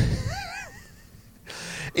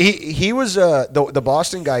 He was the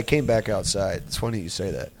Boston guy came back outside. It's funny you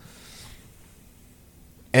say that.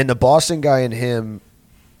 And the Boston guy and him,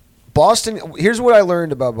 here's what I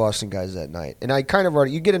learned about Boston guys that night. And I kind of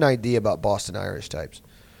already, you get an idea about Boston Irish types.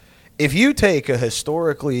 If you take a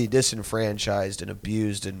historically disenfranchised and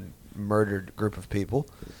abused and murdered group of people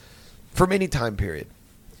from any time period,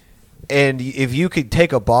 and if you could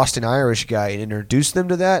take a Boston Irish guy and introduce them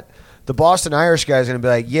to that, the Boston Irish guy is going to be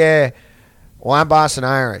like, yeah, well, I'm Boston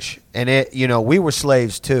Irish, and we were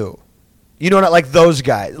slaves too. You know, not like those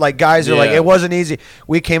guys. Like guys are like, it wasn't easy.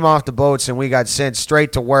 We came off the boats and we got sent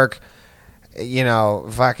straight to work. You know,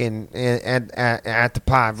 fucking at the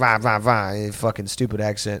pot, fucking stupid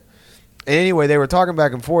accent. And anyway, they were talking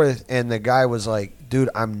back and forth, and the guy was like, "Dude,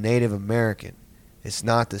 I'm Native American. It's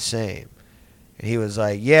not the same." And he was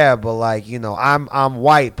like, "Yeah, but like, you know, I'm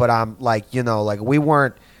white, but I'm like, you know, like we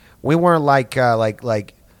weren't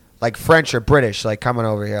like French or British, like coming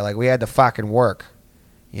over here. Like we had to fucking work.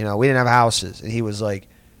 You know, we didn't have houses." And he was like,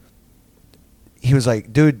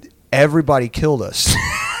 "Dude, everybody killed us."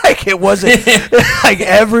 Like it wasn't like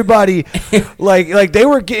everybody, like they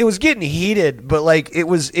were. It was getting heated, but like it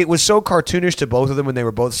was so cartoonish to both of them when they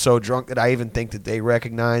were both so drunk that I even think that they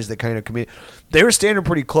recognized the kind of comedian. They were standing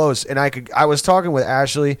pretty close, and I was talking with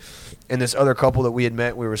Ashley and this other couple that we had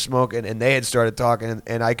met. We were smoking, and they had started talking,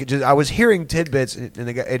 and I was hearing tidbits,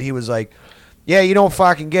 and he was like, "Yeah, you don't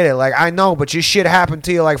fucking get it. Like I know, but your shit happened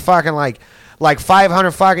to you like fucking like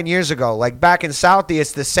 500 fucking years ago. Like back in Southie,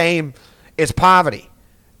 it's the same. It's poverty."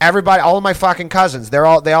 Everybody, all of my fucking cousins, they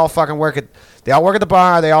all fucking work at the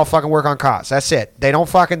bar. They all fucking work on cars. That's it. They don't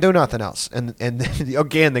fucking do nothing else. And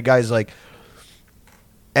again, the guy's like,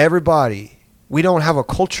 everybody, we don't have a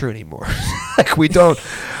culture anymore. Like we don't.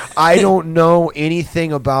 I don't know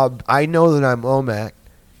anything about. I know that I'm Omak,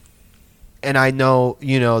 and I know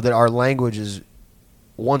that our language is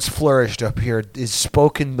once flourished up here is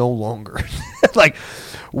spoken no longer. Like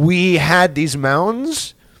we had these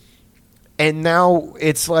mountains. And now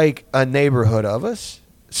it's like a neighborhood of us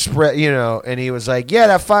spread, and he was like, "Yeah,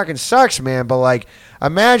 that fucking sucks, man. But like,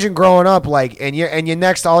 imagine growing up like, and you're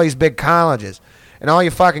next to all these big colleges, and all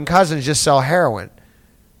your fucking cousins just sell heroin.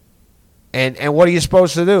 And what are you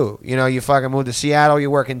supposed to do? You fucking move to Seattle, you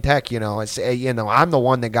work in tech. It's I'm the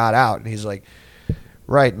one that got out." And he's like,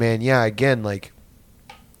 "Right, man. Yeah, again, like,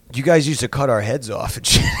 you guys used to cut our heads off and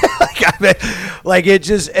shit." But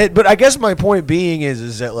I guess my point being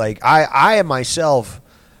is that like I myself,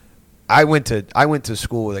 I went to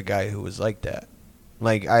school with a guy who was like that.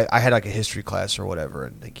 Like I had like a history class or whatever,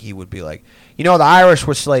 and like he would be like, the Irish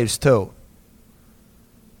were slaves too.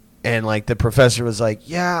 And like the professor was like,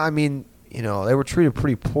 "Yeah, I mean, they were treated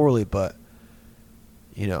pretty poorly, but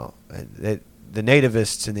the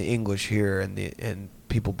nativists and the English here and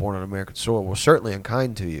people born on American soil were certainly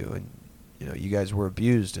unkind to you, and you guys were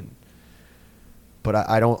abused and." But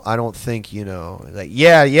I don't think, like,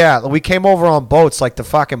 yeah, we came over on boats like the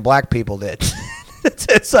fucking black people did.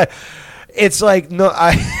 it's like, no,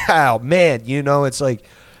 oh man, it's like,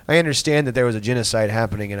 I understand that there was a genocide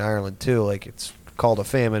happening in Ireland too. Like it's called a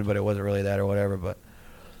famine, but it wasn't really that or whatever. But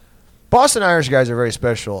Boston Irish guys are very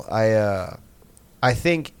special. I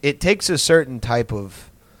think it takes a certain type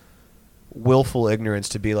of willful ignorance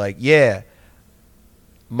to be like, yeah,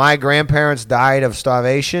 my grandparents died of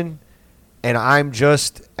starvation. And I'm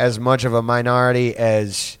just as much of a minority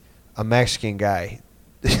as a Mexican guy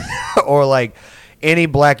or like any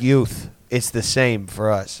black youth. It's the same for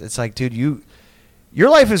us. It's like, dude, your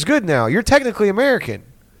life is good now. You're technically American.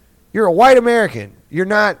 You're a white American. You're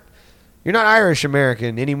not Irish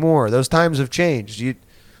American anymore. Those times have changed.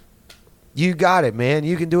 You got it, man.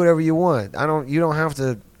 You can do whatever you want. You don't have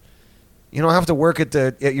to work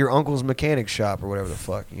at your uncle's mechanic shop or whatever the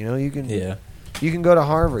fuck. You can. Yeah. You can go to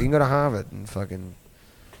Harvard. You can go to Harvard and fucking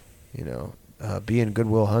You know, being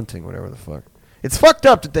Goodwill Hunting, whatever the fuck. It's fucked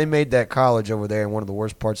up that they made that college over there in one of the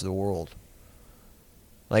worst parts of the world.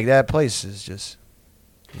 Like, that place is just,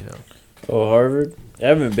 you know. Oh, Harvard? I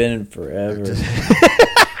haven't been in forever.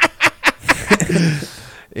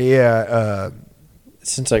 Yeah.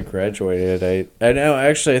 Since I graduated, I know.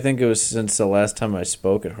 Actually, I think it was since the last time I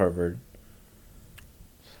spoke at Harvard.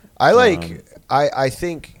 I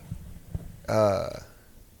think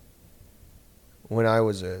when I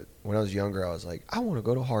was younger, I was like, I want to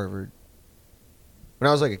go to Harvard. When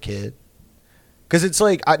I was like a kid, because it's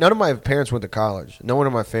like none of my parents went to college. No one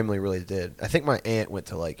in my family really did. I think my aunt went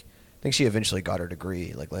to I think she eventually got her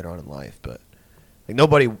degree like later on in life, but like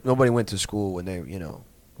nobody went to school when they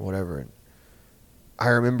whatever. And I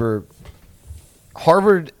remember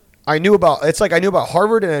Harvard. I knew about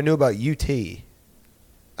Harvard and I knew about UT. I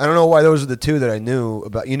don't know why those are the two that I knew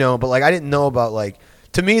about, but like I didn't know about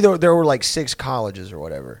to me there were like 6 colleges or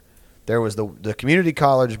whatever. There was the community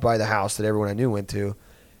college by the house that everyone I knew went to,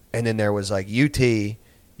 and then there was like UT,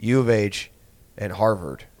 U of H, and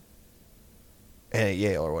Harvard, and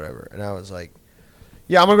Yale or whatever. And I was like,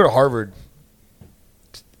 yeah, I'm gonna go to Harvard.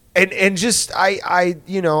 And just I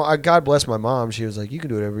God bless my mom. She was like, you can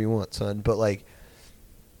do whatever you want, son. But like,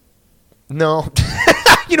 no,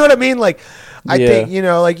 you know what I mean? Like, I think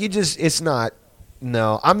it's not.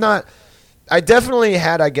 No, I'm not. I definitely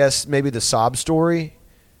had, I guess, maybe the sob story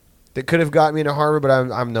that could have got me into Harvard, but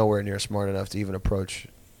I'm nowhere near smart enough to even approach,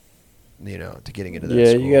 to getting into that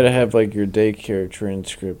school. Yeah, you got to have like your daycare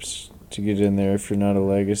transcripts to get in there if you're not a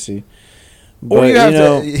legacy. But, or you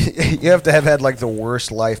have to have had like the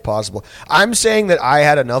worst life possible. I'm saying that I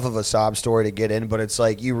had enough of a sob story to get in, but it's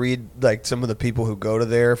like you read like some of the people who go to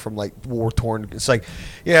there from like war-torn. It's like,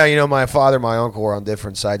 yeah, my father and my uncle were on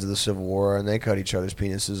different sides of the Civil War, and they cut each other's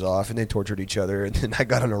penises off, and they tortured each other, and then I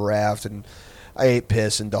got on a raft, and I ate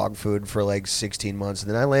piss and dog food for like 16 months,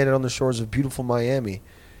 and then I landed on the shores of beautiful Miami,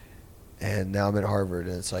 and now I'm at Harvard,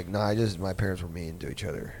 and it's like, my parents were mean to each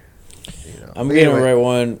other. I'm getting the right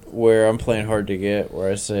one where I'm playing hard to get,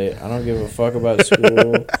 where I say, I don't give a fuck about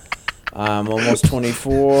school. I'm almost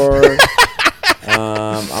 24.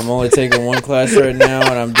 I'm only taking one class right now,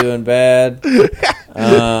 and I'm doing bad.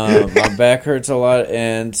 My back hurts a lot,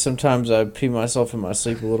 and sometimes I pee myself in my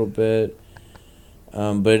sleep a little bit.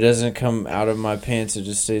 But it doesn't come out of my pants. It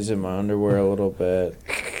just stays in my underwear a little bit.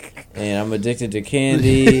 And I'm addicted to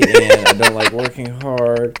candy, and I don't like working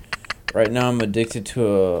hard. Right now, I'm addicted to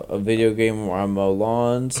a video game where I mow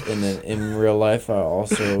lawns, and then in real life, I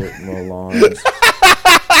also mow lawns.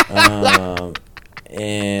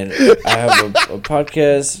 And I have a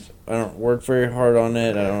podcast. I don't work very hard on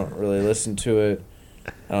it. I don't really listen to it.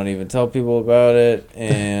 I don't even tell people about it.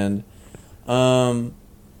 And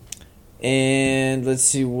let's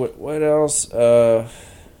see what else.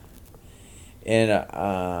 And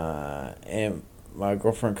my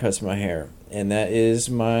girlfriend cuts my hair. And that is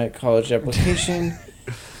my college application.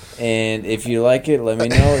 And if you like it, let me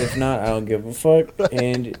know. If not, I don't give a fuck.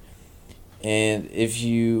 And if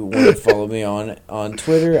you want to follow me on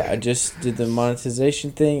Twitter, I just did the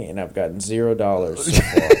monetization thing, and I've gotten $0 so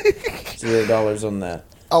far. $0 on that.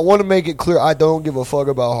 I want to make it clear, I don't give a fuck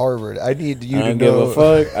about Harvard. I need you to know. I don't give a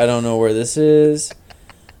fuck. I don't know where this is.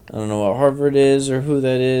 I don't know what Harvard is or who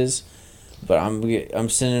that is. But I'm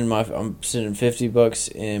sending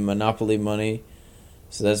 $50 in Monopoly money,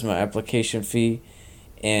 so that's my application fee.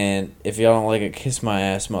 And if y'all don't like it, kiss my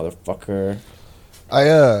ass, motherfucker.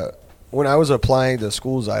 When I was applying to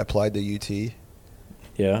schools, I applied to UT.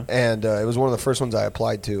 Yeah. And it was one of the first ones I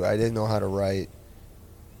applied to. I didn't know how to write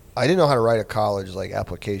a college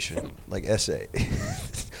application essay.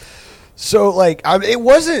 So it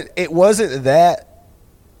wasn't that.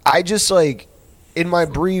 I just in my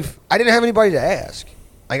brief, I didn't have anybody to ask.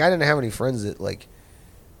 I didn't have any friends that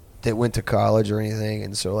went to college or anything,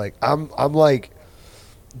 and so I'm like,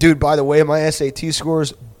 dude. By the way, my SAT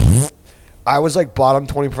scores, I was bottom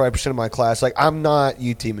 25% of my class. I'm not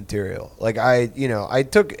UT material. I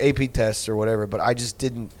took AP tests or whatever, but I just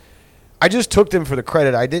didn't. I just took them for the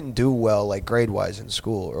credit. I didn't do well grade wise in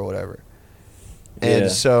school or whatever,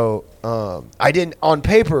 and so I didn't. On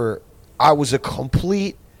paper, I was a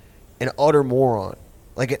complete an utter moron,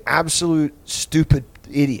 an absolute stupid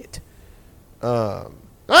idiot.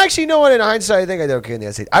 Actually, you know what? In hindsight, I think I did okay in the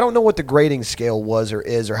essay. I don't know what the grading scale was or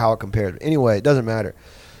is or how it compared. Anyway, it doesn't matter.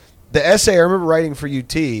 The essay I remember writing for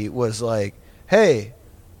UT was hey,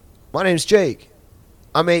 my name's Jake.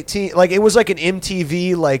 I'm 18. It was an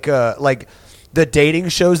MTV, the dating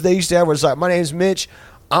shows they used to have where it's my name's Mitch.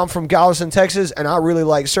 I'm from Galveston, Texas, and I really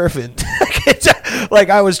like surfing.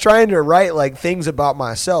 I was trying to write things about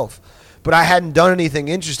myself. but I hadn't done anything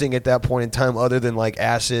interesting at that point in time other than like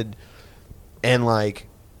acid and like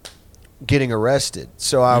getting arrested.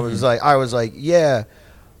 So I was like, yeah,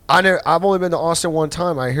 I've only been to Austin one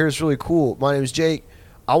time. I hear it's really cool. My name is Jake.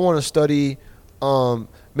 I want to study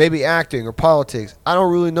maybe acting or politics. I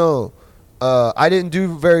don't really know. I didn't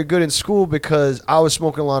do very good in school because I was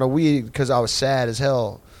smoking a lot of weed because I was sad as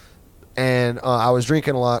hell. And I was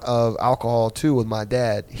drinking a lot of alcohol too with my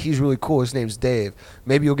dad. He's really cool. His name's Dave.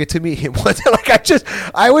 Maybe you'll get to meet him one day.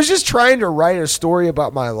 I was just trying to write a story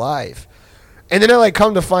about my life. And then I like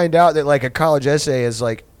come to find out that like a college essay is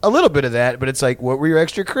like a little bit of that, but it's like, what were your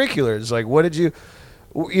extracurriculars? Like, what did you,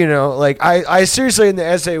 like I seriously in the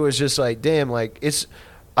essay was just like, damn, like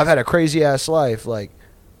I've had a crazy ass life. Like,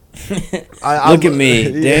 look at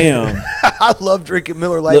me, damn. I love drinking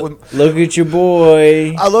Miller Lite. Look at your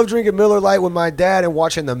boy. I love drinking Miller Lite with my dad and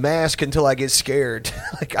watching The Mask until I get scared.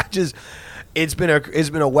 It's been a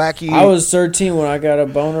wacky. I was 13 when I got a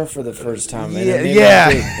boner for the first time. And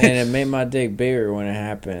it made my dick bigger when it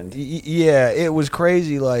happened. Yeah, it was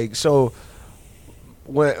crazy. Like, so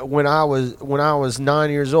when I was 9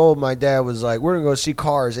 years old, my dad was like, "We're gonna go see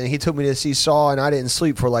Cars," and he took me to see Saw, and I didn't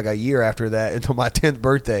sleep for like a year after that until my 10th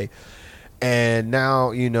birthday. And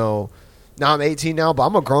now, now I'm 18 now, but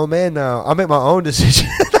I'm a grown man now. I make my own decisions.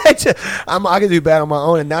 I can do bad on my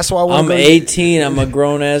own, and that's why I'm 18. I'm a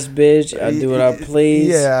grown ass bitch. I do what I please.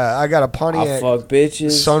 Yeah, I got a Pontiac. I fuck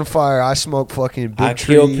bitches. Sunfire. I smoke fucking big I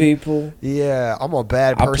tree. kill people. Yeah, I'm a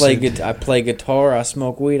bad person. I play guitar. I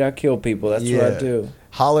smoke weed. I kill people. That's what I do.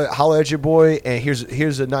 Holla at your boy, and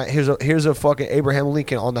here's a fucking Abraham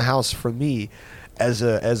Lincoln on the house from me, as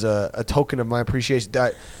a token of my appreciation.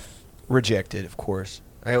 That rejected, of course.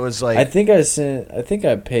 It was like I think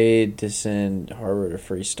I paid to send Harvard a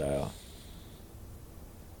freestyle.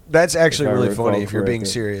 That's actually really funny if you're being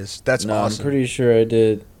serious. That's awesome. I'm pretty sure I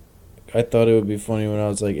did. I thought it would be funny when I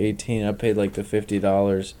was like 18. I paid like the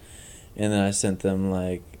 $50, and then I sent them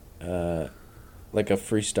like a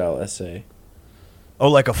freestyle essay. Oh,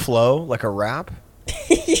 like a flow, like a rap?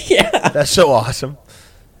 Yeah. That's so awesome.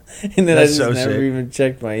 And then I just never even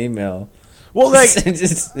checked my email. Well, like it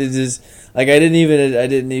just like I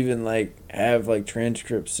didn't even like have like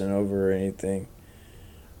transcripts sent over or anything.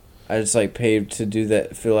 I just like paid to do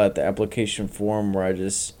that, fill out the application form where I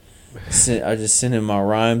just sent in my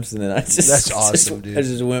rhymes, and then that's awesome, dude. I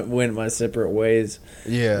just went my separate ways.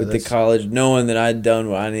 Yeah, with the college, knowing that I'd done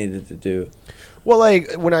what I needed to do. Well,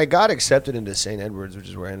 like when I got accepted into St. Edward's, which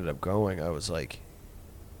is where I ended up going, I was like,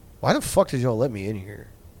 "Why the fuck did y'all let me in here?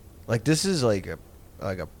 Like this is like a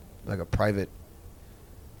private,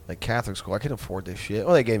 like Catholic school. I can afford this shit."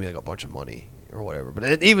 Well, they gave me like a bunch of money or whatever.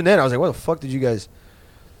 But even then, I was like, "Why the fuck did you guys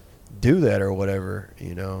do that or whatever?"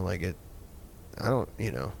 Like it. I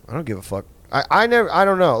don't give a fuck. I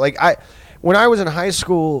don't know. Like when I was in high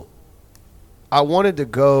school, I wanted to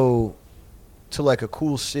go to like a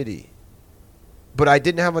cool city, but I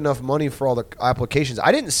didn't have enough money for all the applications.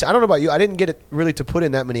 I don't know about you. I didn't get it really to put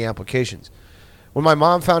in that many applications. When my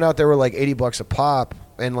mom found out they were like $80 a pop,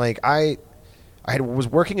 and like I was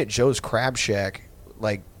working at Joe's Crab Shack,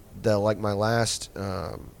 like my last,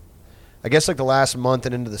 I guess like the last month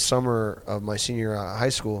and into the summer of my senior year of high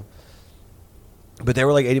school. But they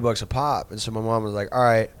were like $80 a pop, and so my mom was like, "All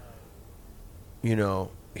right,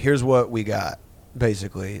 here's what we got,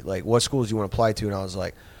 basically. Like, what schools do you want to apply to?" And I was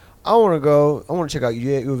like, I want to check out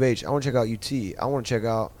U of H. I want to check out UT. I want to check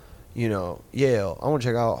out, Yale. I want to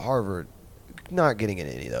check out Harvard. Not getting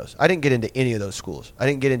into any of those. I didn't get into any of those schools. I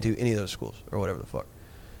didn't get into any of those schools or whatever the fuck.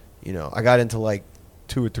 I got into like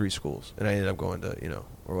 2 or 3 schools, and I ended up going to,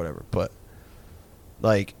 or whatever. But,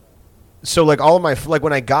 like, so like all of my, like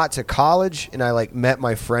when I got to college and I like met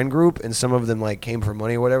my friend group and some of them like came for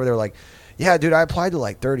money or whatever, they were like, "Yeah, dude, I applied to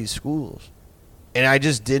like 30 schools." And I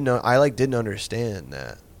just didn't understand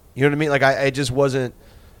that. You know what I mean? Like I just wasn't.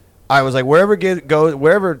 I was like,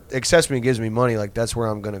 wherever accepts me and gives me money, like that's where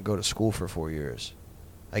I'm gonna go to school for 4 years,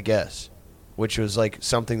 I guess. Which was like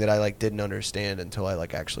something that I like didn't understand until I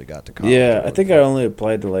like actually got to college. Yeah, I think I only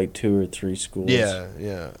applied to like 2 or 3 schools.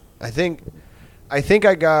 Yeah. I think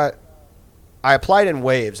I applied in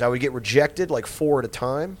waves. I would get rejected like 4 at a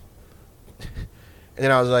time, and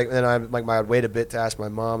then I was like, I'd wait a bit to ask my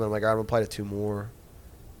mom, and I'm like, "I'm gonna apply to 2 more."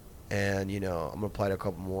 And, I'm going to apply to a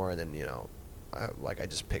couple more. And then, I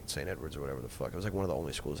just picked St. Edward's or whatever the fuck. It was like one of the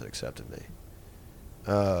only schools that accepted me.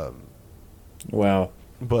 Wow.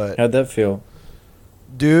 But how'd that feel?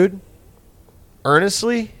 Dude,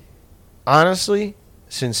 earnestly, honestly,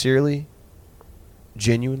 sincerely,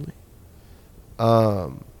 genuinely, I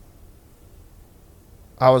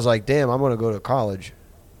was like, damn, I'm going to go to college.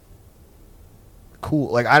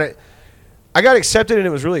 Cool. Like, I got accepted, and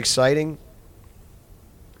it was really exciting.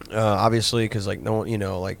 Obviously, because like no one,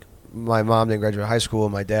 like my mom didn't graduate high school.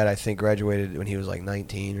 My dad, I think, graduated when he was like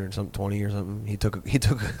 19 or 20 or something. He took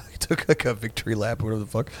like a victory lap or whatever the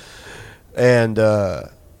fuck. And I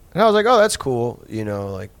was like, oh, that's cool.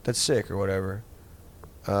 Like that's sick or whatever.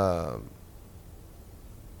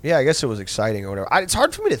 Yeah, I guess it was exciting or whatever. It's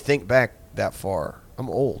hard for me to think back that far. I'm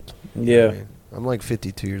old. Yeah. I mean? I'm like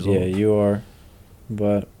 52 years old. Yeah, you are.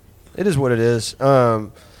 But it is what it is.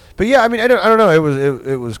 But yeah, I mean, I don't know.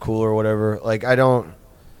 It was cool or whatever. Like I don't.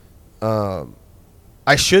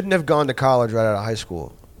 I shouldn't have gone to college right out of high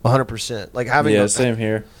school. 100%. Like having. Same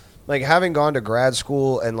here. Like having gone to grad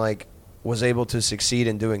school and like was able to succeed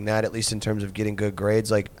in doing that, at least in terms of getting good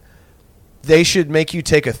grades. Like they should make you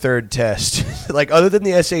take a third test. Like other than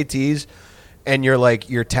the SATs and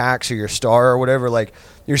your tax or your star or whatever. Like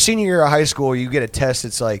your senior year of high school, you get a test.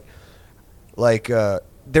 It's like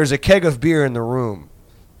there's a keg of beer in the room.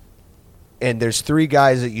 And there's 3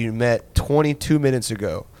 guys that you met 22 minutes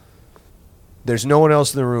ago. There's no one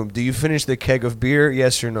else in the room. Do you finish the keg of beer?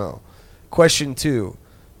 Yes or no? Question 2.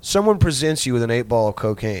 Someone presents you with an 8 ball of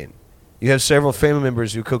cocaine. You have several family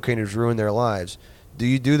members who cocaine has ruined their lives. Do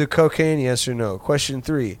you do the cocaine? Yes or no? Question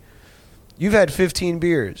 3. You've had 15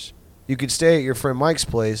 beers. You could stay at your friend Mike's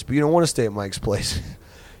place, but you don't want to stay at Mike's place.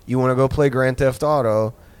 You want to go play Grand Theft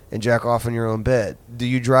Auto and jack off in your own bed. Do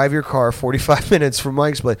you drive your car 45 minutes from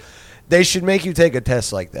Mike's place? They should make you take a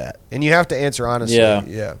test like that. And you have to answer honestly.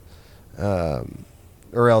 Yeah.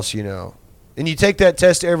 Or else, And you take that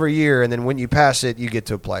test every year, and then when you pass it, you get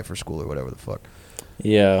to apply for school or whatever the fuck.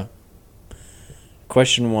 Yeah.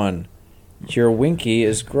 Question 1. Your winky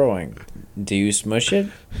is growing. Do you smush it?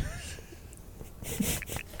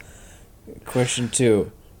 Question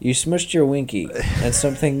 2. You smushed your winky, and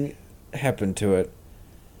something happened to it.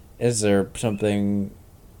 Is there something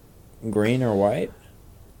green or white?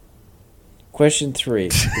 Question 3.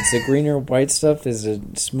 Is the green or white stuff, is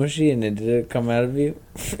it smushy and did it come out of you?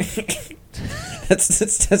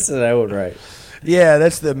 That's what I would write. Yeah,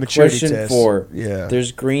 that's the maturity test. Question 4. Yeah.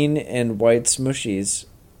 There's green and white smushies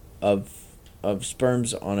of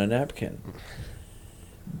sperms on a napkin.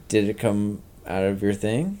 Did it come out of your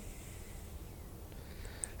thing?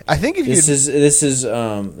 I think if this is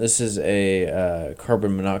a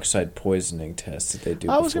carbon monoxide poisoning test that they do.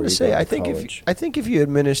 I was going to say, I think if you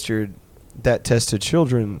administered that test to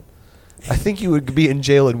children, I think you would be in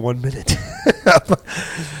jail in 1 minute.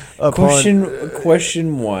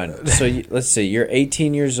 Question 1. So let's say you're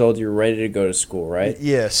 18 years old. You're ready to go to school, right?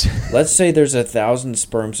 Yes. Let's say there's 1,000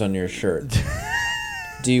 sperms on your shirt.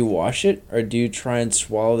 Do you wash it or do you try and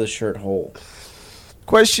swallow the shirt whole?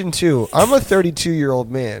 Question 2. I'm a 32-year-old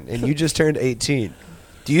man, and you just turned 18.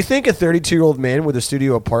 Do you think a 32-year-old man with a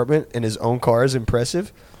studio apartment and his own car is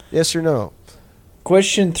impressive? Yes or no?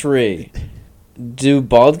 Question 3. Do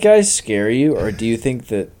bald guys scare you, or do you think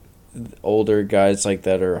that older guys like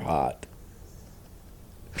that are hot?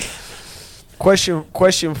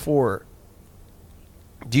 Question 4.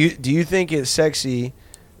 Do you think it's sexy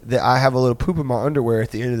that I have a little poop in my underwear at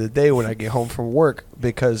the end of the day when I get home from work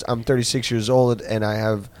because I'm 36 years old and I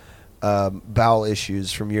have bowel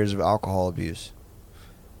issues from years of alcohol abuse?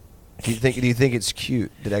 Do you think it's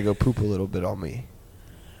cute that I go poop a little bit on me?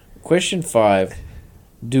 Question 5.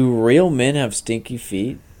 Do real men have stinky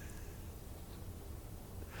feet?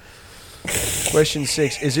 Question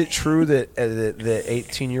 6. Is it true that the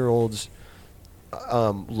 18-year-olds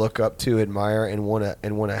look up to, admire, and want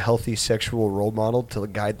a healthy sexual role model to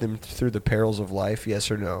guide them through the perils of life?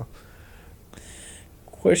 Yes or no?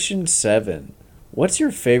 Question 7. What's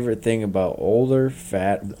your favorite thing about older,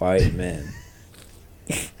 fat, white men?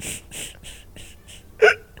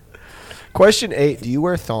 Question 8. Do you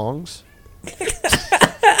wear thongs?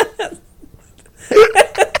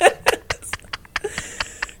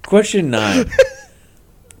 Question 9.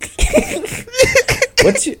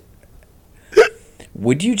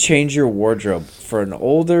 Would you change your wardrobe for an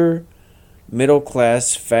older,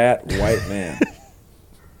 middle-class, fat, white man?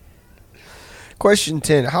 Question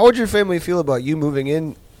 10. How would your family feel about you moving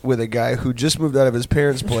in with a guy who just moved out of his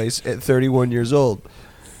parents' place at 31 years old?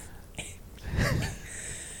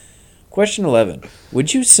 Question 11.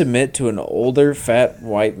 Would you submit to an older, fat,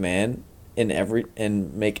 white man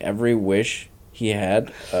and make every wish he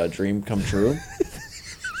had a dream come true?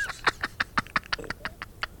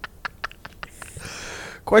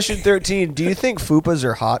 Question 13. Do you think fupas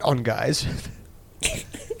are hot on guys?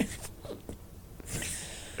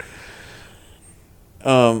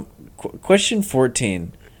 Question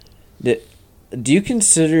 14. Do you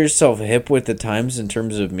consider yourself hip with the times in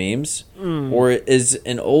terms of memes? Or is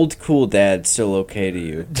an old cool dad still okay to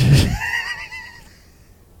you?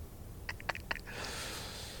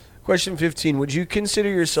 Question 15. Would you consider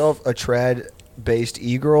yourself a trad-based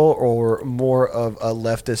e-girl or more of a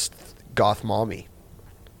leftist goth mommy?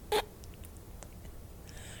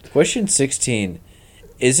 Question 16.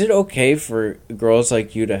 Is it okay for girls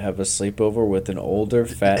like you to have a sleepover with an older,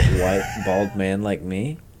 fat, white, bald man like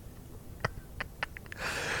me?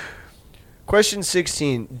 Question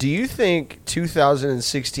 16. Do you think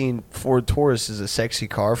 2016 Ford Taurus is a sexy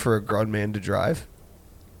car for a grown man to drive?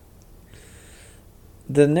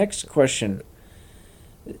 The next question.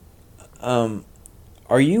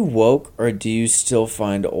 Are you woke or do you still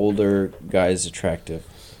find older guys attractive?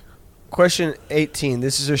 Question 18.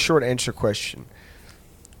 This is a short answer question.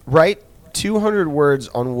 Write 200 words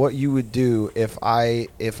on what you would do if I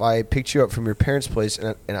picked you up from your parents' place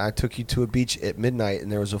and I took you to a beach at midnight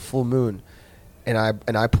and there was a full moon and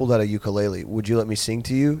I pulled out a ukulele. Would you let me sing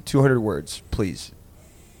to you? 200 words, please.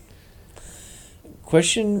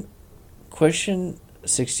 Question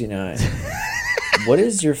 69. What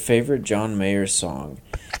is your favorite John Mayer song?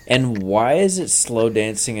 And why is it Slow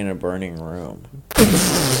Dancing in a Burning Room?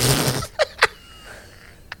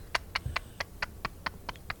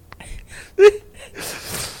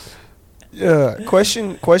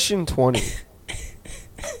 Question 20.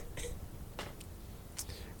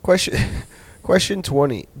 Question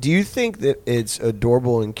 20. Do you think that it's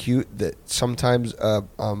adorable and cute that sometimes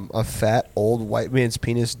a fat old white man's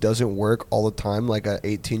penis doesn't work all the time like a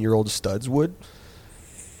 18-year-old stud's would?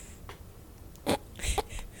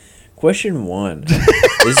 Question 1.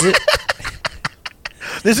 Is it?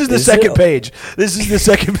 This is the second page. This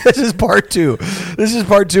is part 2. This is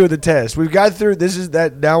part 2 of the test. We've got through. This is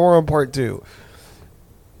that. Now we're on part 2.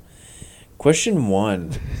 Question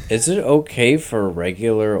 1. Is it okay for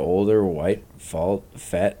regular, older, white,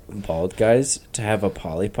 fat, bald guys to have a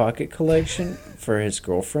Polly Pocket collection for his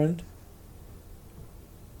girlfriend?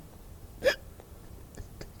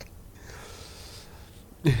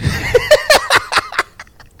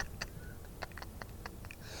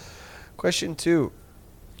 Question 2.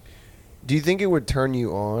 Do you think it would turn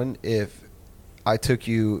you on if I took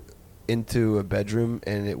you into a bedroom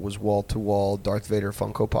and it was wall-to-wall Darth Vader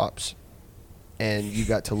Funko Pops and you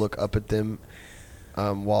got to look up at them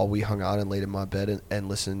while we hung out and laid in my bed and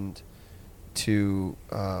listened to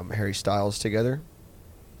Harry Styles together?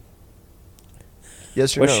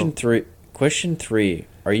 Yes or no? Question 3.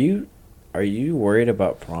 Are you worried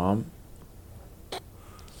about prom?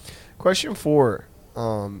 Question 4.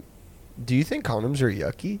 Do you think condoms are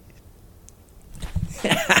yucky?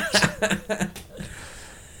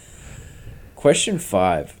 Question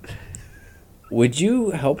 5. Would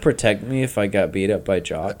you help protect me if I got beat up by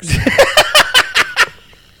jocks?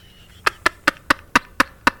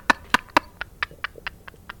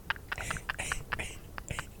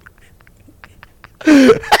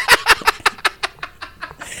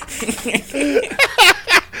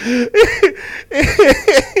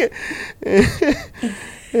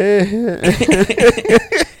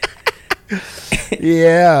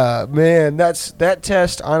 Yeah, man, that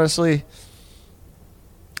test. Honestly,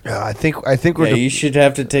 I think we're. Yeah, you should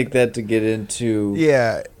have to take that to get into.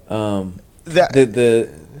 Yeah.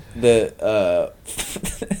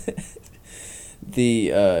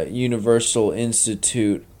 The Universal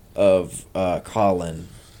Institute of Colin.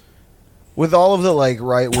 With all of the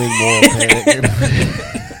right wing moral panic.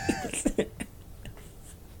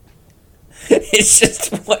 It's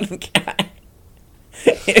just one guy.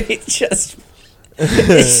 It's just.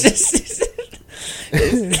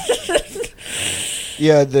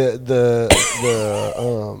 Yeah, the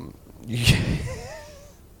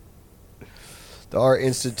Art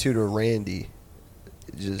Institute of Randy,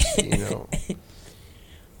 just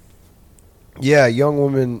yeah, young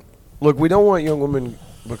women. Look, we don't want young women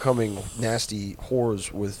becoming nasty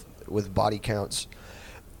whores with body counts.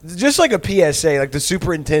 Just like a PSA, like the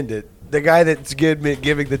superintendent, the guy that's giving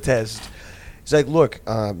the test. He's like, look,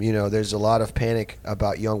 there's a lot of panic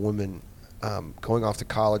about young women going off to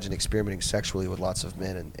college and experimenting sexually with lots of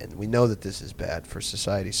men, and we know that this is bad for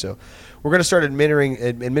society. So we're going to start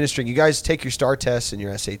administering. You guys take your STAR tests and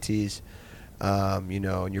your SATs, and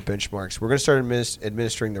your benchmarks. We're going to start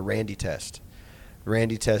administering the Randy test.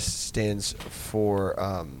 Randy test stands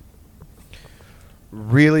for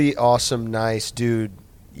really awesome, nice dude.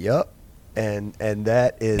 Yup, and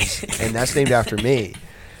that's named after me.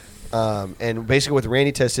 And basically what the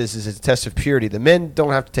Randy test is it's a test of purity. The men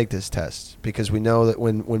don't have to take this test because we know that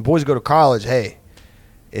when boys go to college, hey,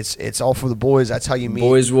 it's all for the boys. That's how you meet.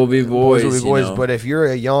 Boys will be boys. Boys will be boys. But if you're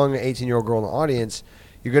a young 18-year-old girl in the audience,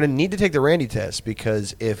 you're going to need to take the Randy test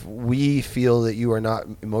because if we feel that you are not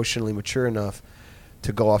emotionally mature enough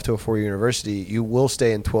to go off to a 4-year university, you will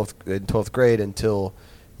stay in 12th grade until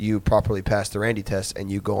you properly pass the Randy test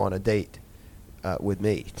and you go on a date with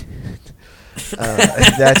me.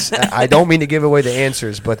 That's. I don't mean to give away the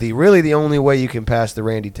answers, but the only way you can pass the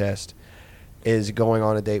Randy test is going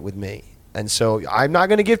on a date with me. And so I'm not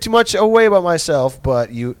going to give too much away about myself, but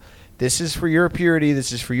this is for your purity.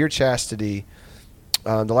 This is for your chastity.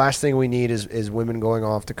 The last thing we need is women going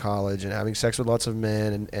off to college and having sex with lots of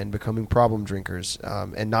men and becoming problem drinkers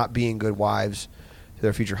and not being good wives to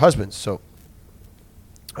their future husbands. So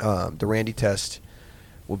the Randy test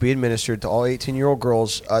will be administered to all 18-year-old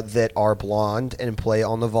girls that are blonde and play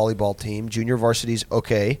on the volleyball team. Junior varsity's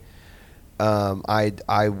okay. I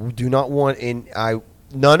do not want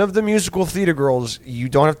none of the musical theater girls. You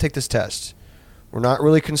don't have to take this test. We're not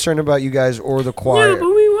really concerned about you guys or the choir. No, but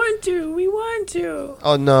we want to. We want to.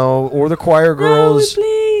 Oh no, or the choir girls. No,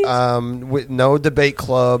 please. With no debate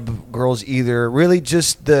club girls either. Really,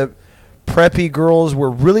 just the preppy girls. We're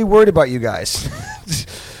really worried about you guys.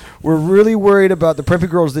 We're really worried about the preppy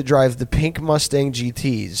girls that drive the pink Mustang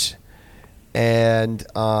GTs. And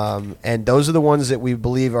those are the ones that we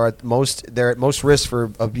believe are they're at most risk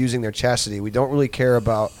for abusing their chastity. We don't really care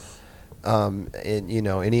about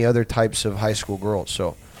any other types of high school girls.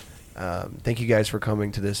 So thank you guys for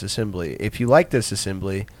coming to this assembly. If you like this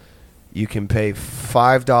assembly, you can pay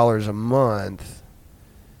 $5 a month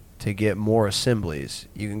to get more assemblies.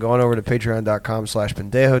 You can go on over to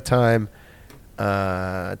patreon.com/pendejotime.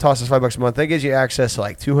 Toss us $5 a month. That gives you access to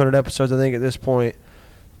like 200 episodes, I think, at this point.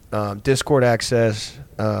 Discord access,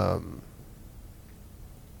 and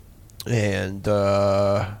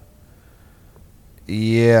all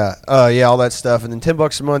that stuff. And then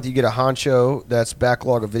 $10 a month, you get a honcho. That's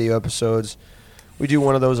backlog of video episodes. We do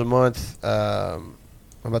one of those a month. I'm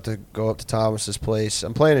about to go up to Thomas's place.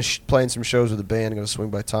 I'm playing some shows with the band. I'm going to swing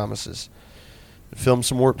by Thomas's, film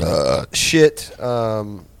some more shit.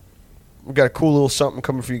 We've got a cool little something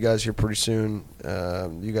coming for you guys here pretty soon.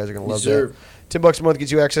 You guys are going to love that. $10 a month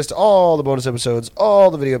gets you access to all the bonus episodes, all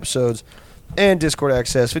the video episodes, and Discord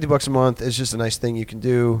access. $50 a month is just a nice thing you can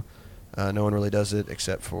do. No one really does it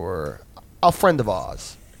except for a friend of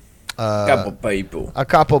ours. A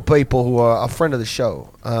couple people who are a friend of the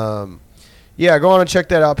show. Go on and check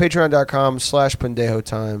that out.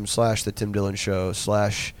 Patreon.com/pendejotime/ The Tim Dillon Show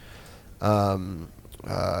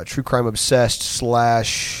 / True Crime Obsessed /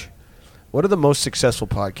 what are the most successful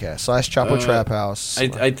podcasts? /Chapo Trap House.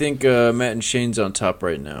 I think Matt and Shane's on top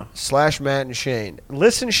right now. /Matt and Shane.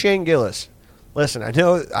 Listen, Shane Gillis. Listen, I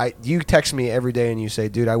know you text me every day and you say,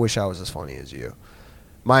 dude, I wish I was as funny as you.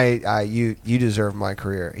 You deserve my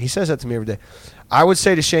career. He says that to me every day. I would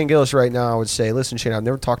say to Shane Gillis right now, I would say, listen, Shane, I've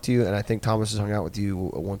never talked to you, and I think Thomas has hung out with you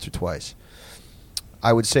once or twice.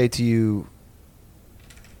 I would say to you,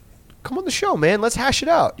 come on the show, man. Let's hash it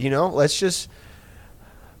out. Let's.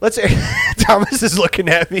 Thomas is looking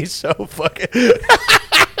at me so fucking.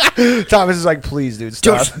 Thomas is like, please, dude,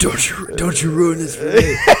 stop. Don't you ruin this for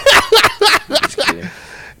me. Just kidding.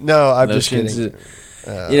 No, I'm just kidding.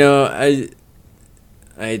 I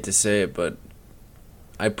hate to say it, but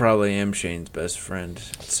I probably am Shane's best friend.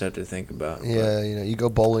 It's sad to think about. Yeah, you go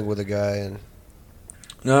bowling with a guy and.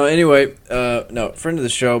 No, anyway, friend of the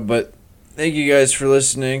show, but thank you guys for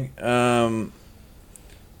listening.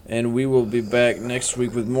 And we will be back next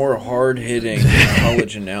week with more hard-hitting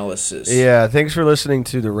college analysis. Yeah, thanks for listening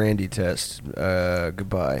to the Randy test.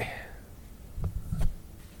 Goodbye.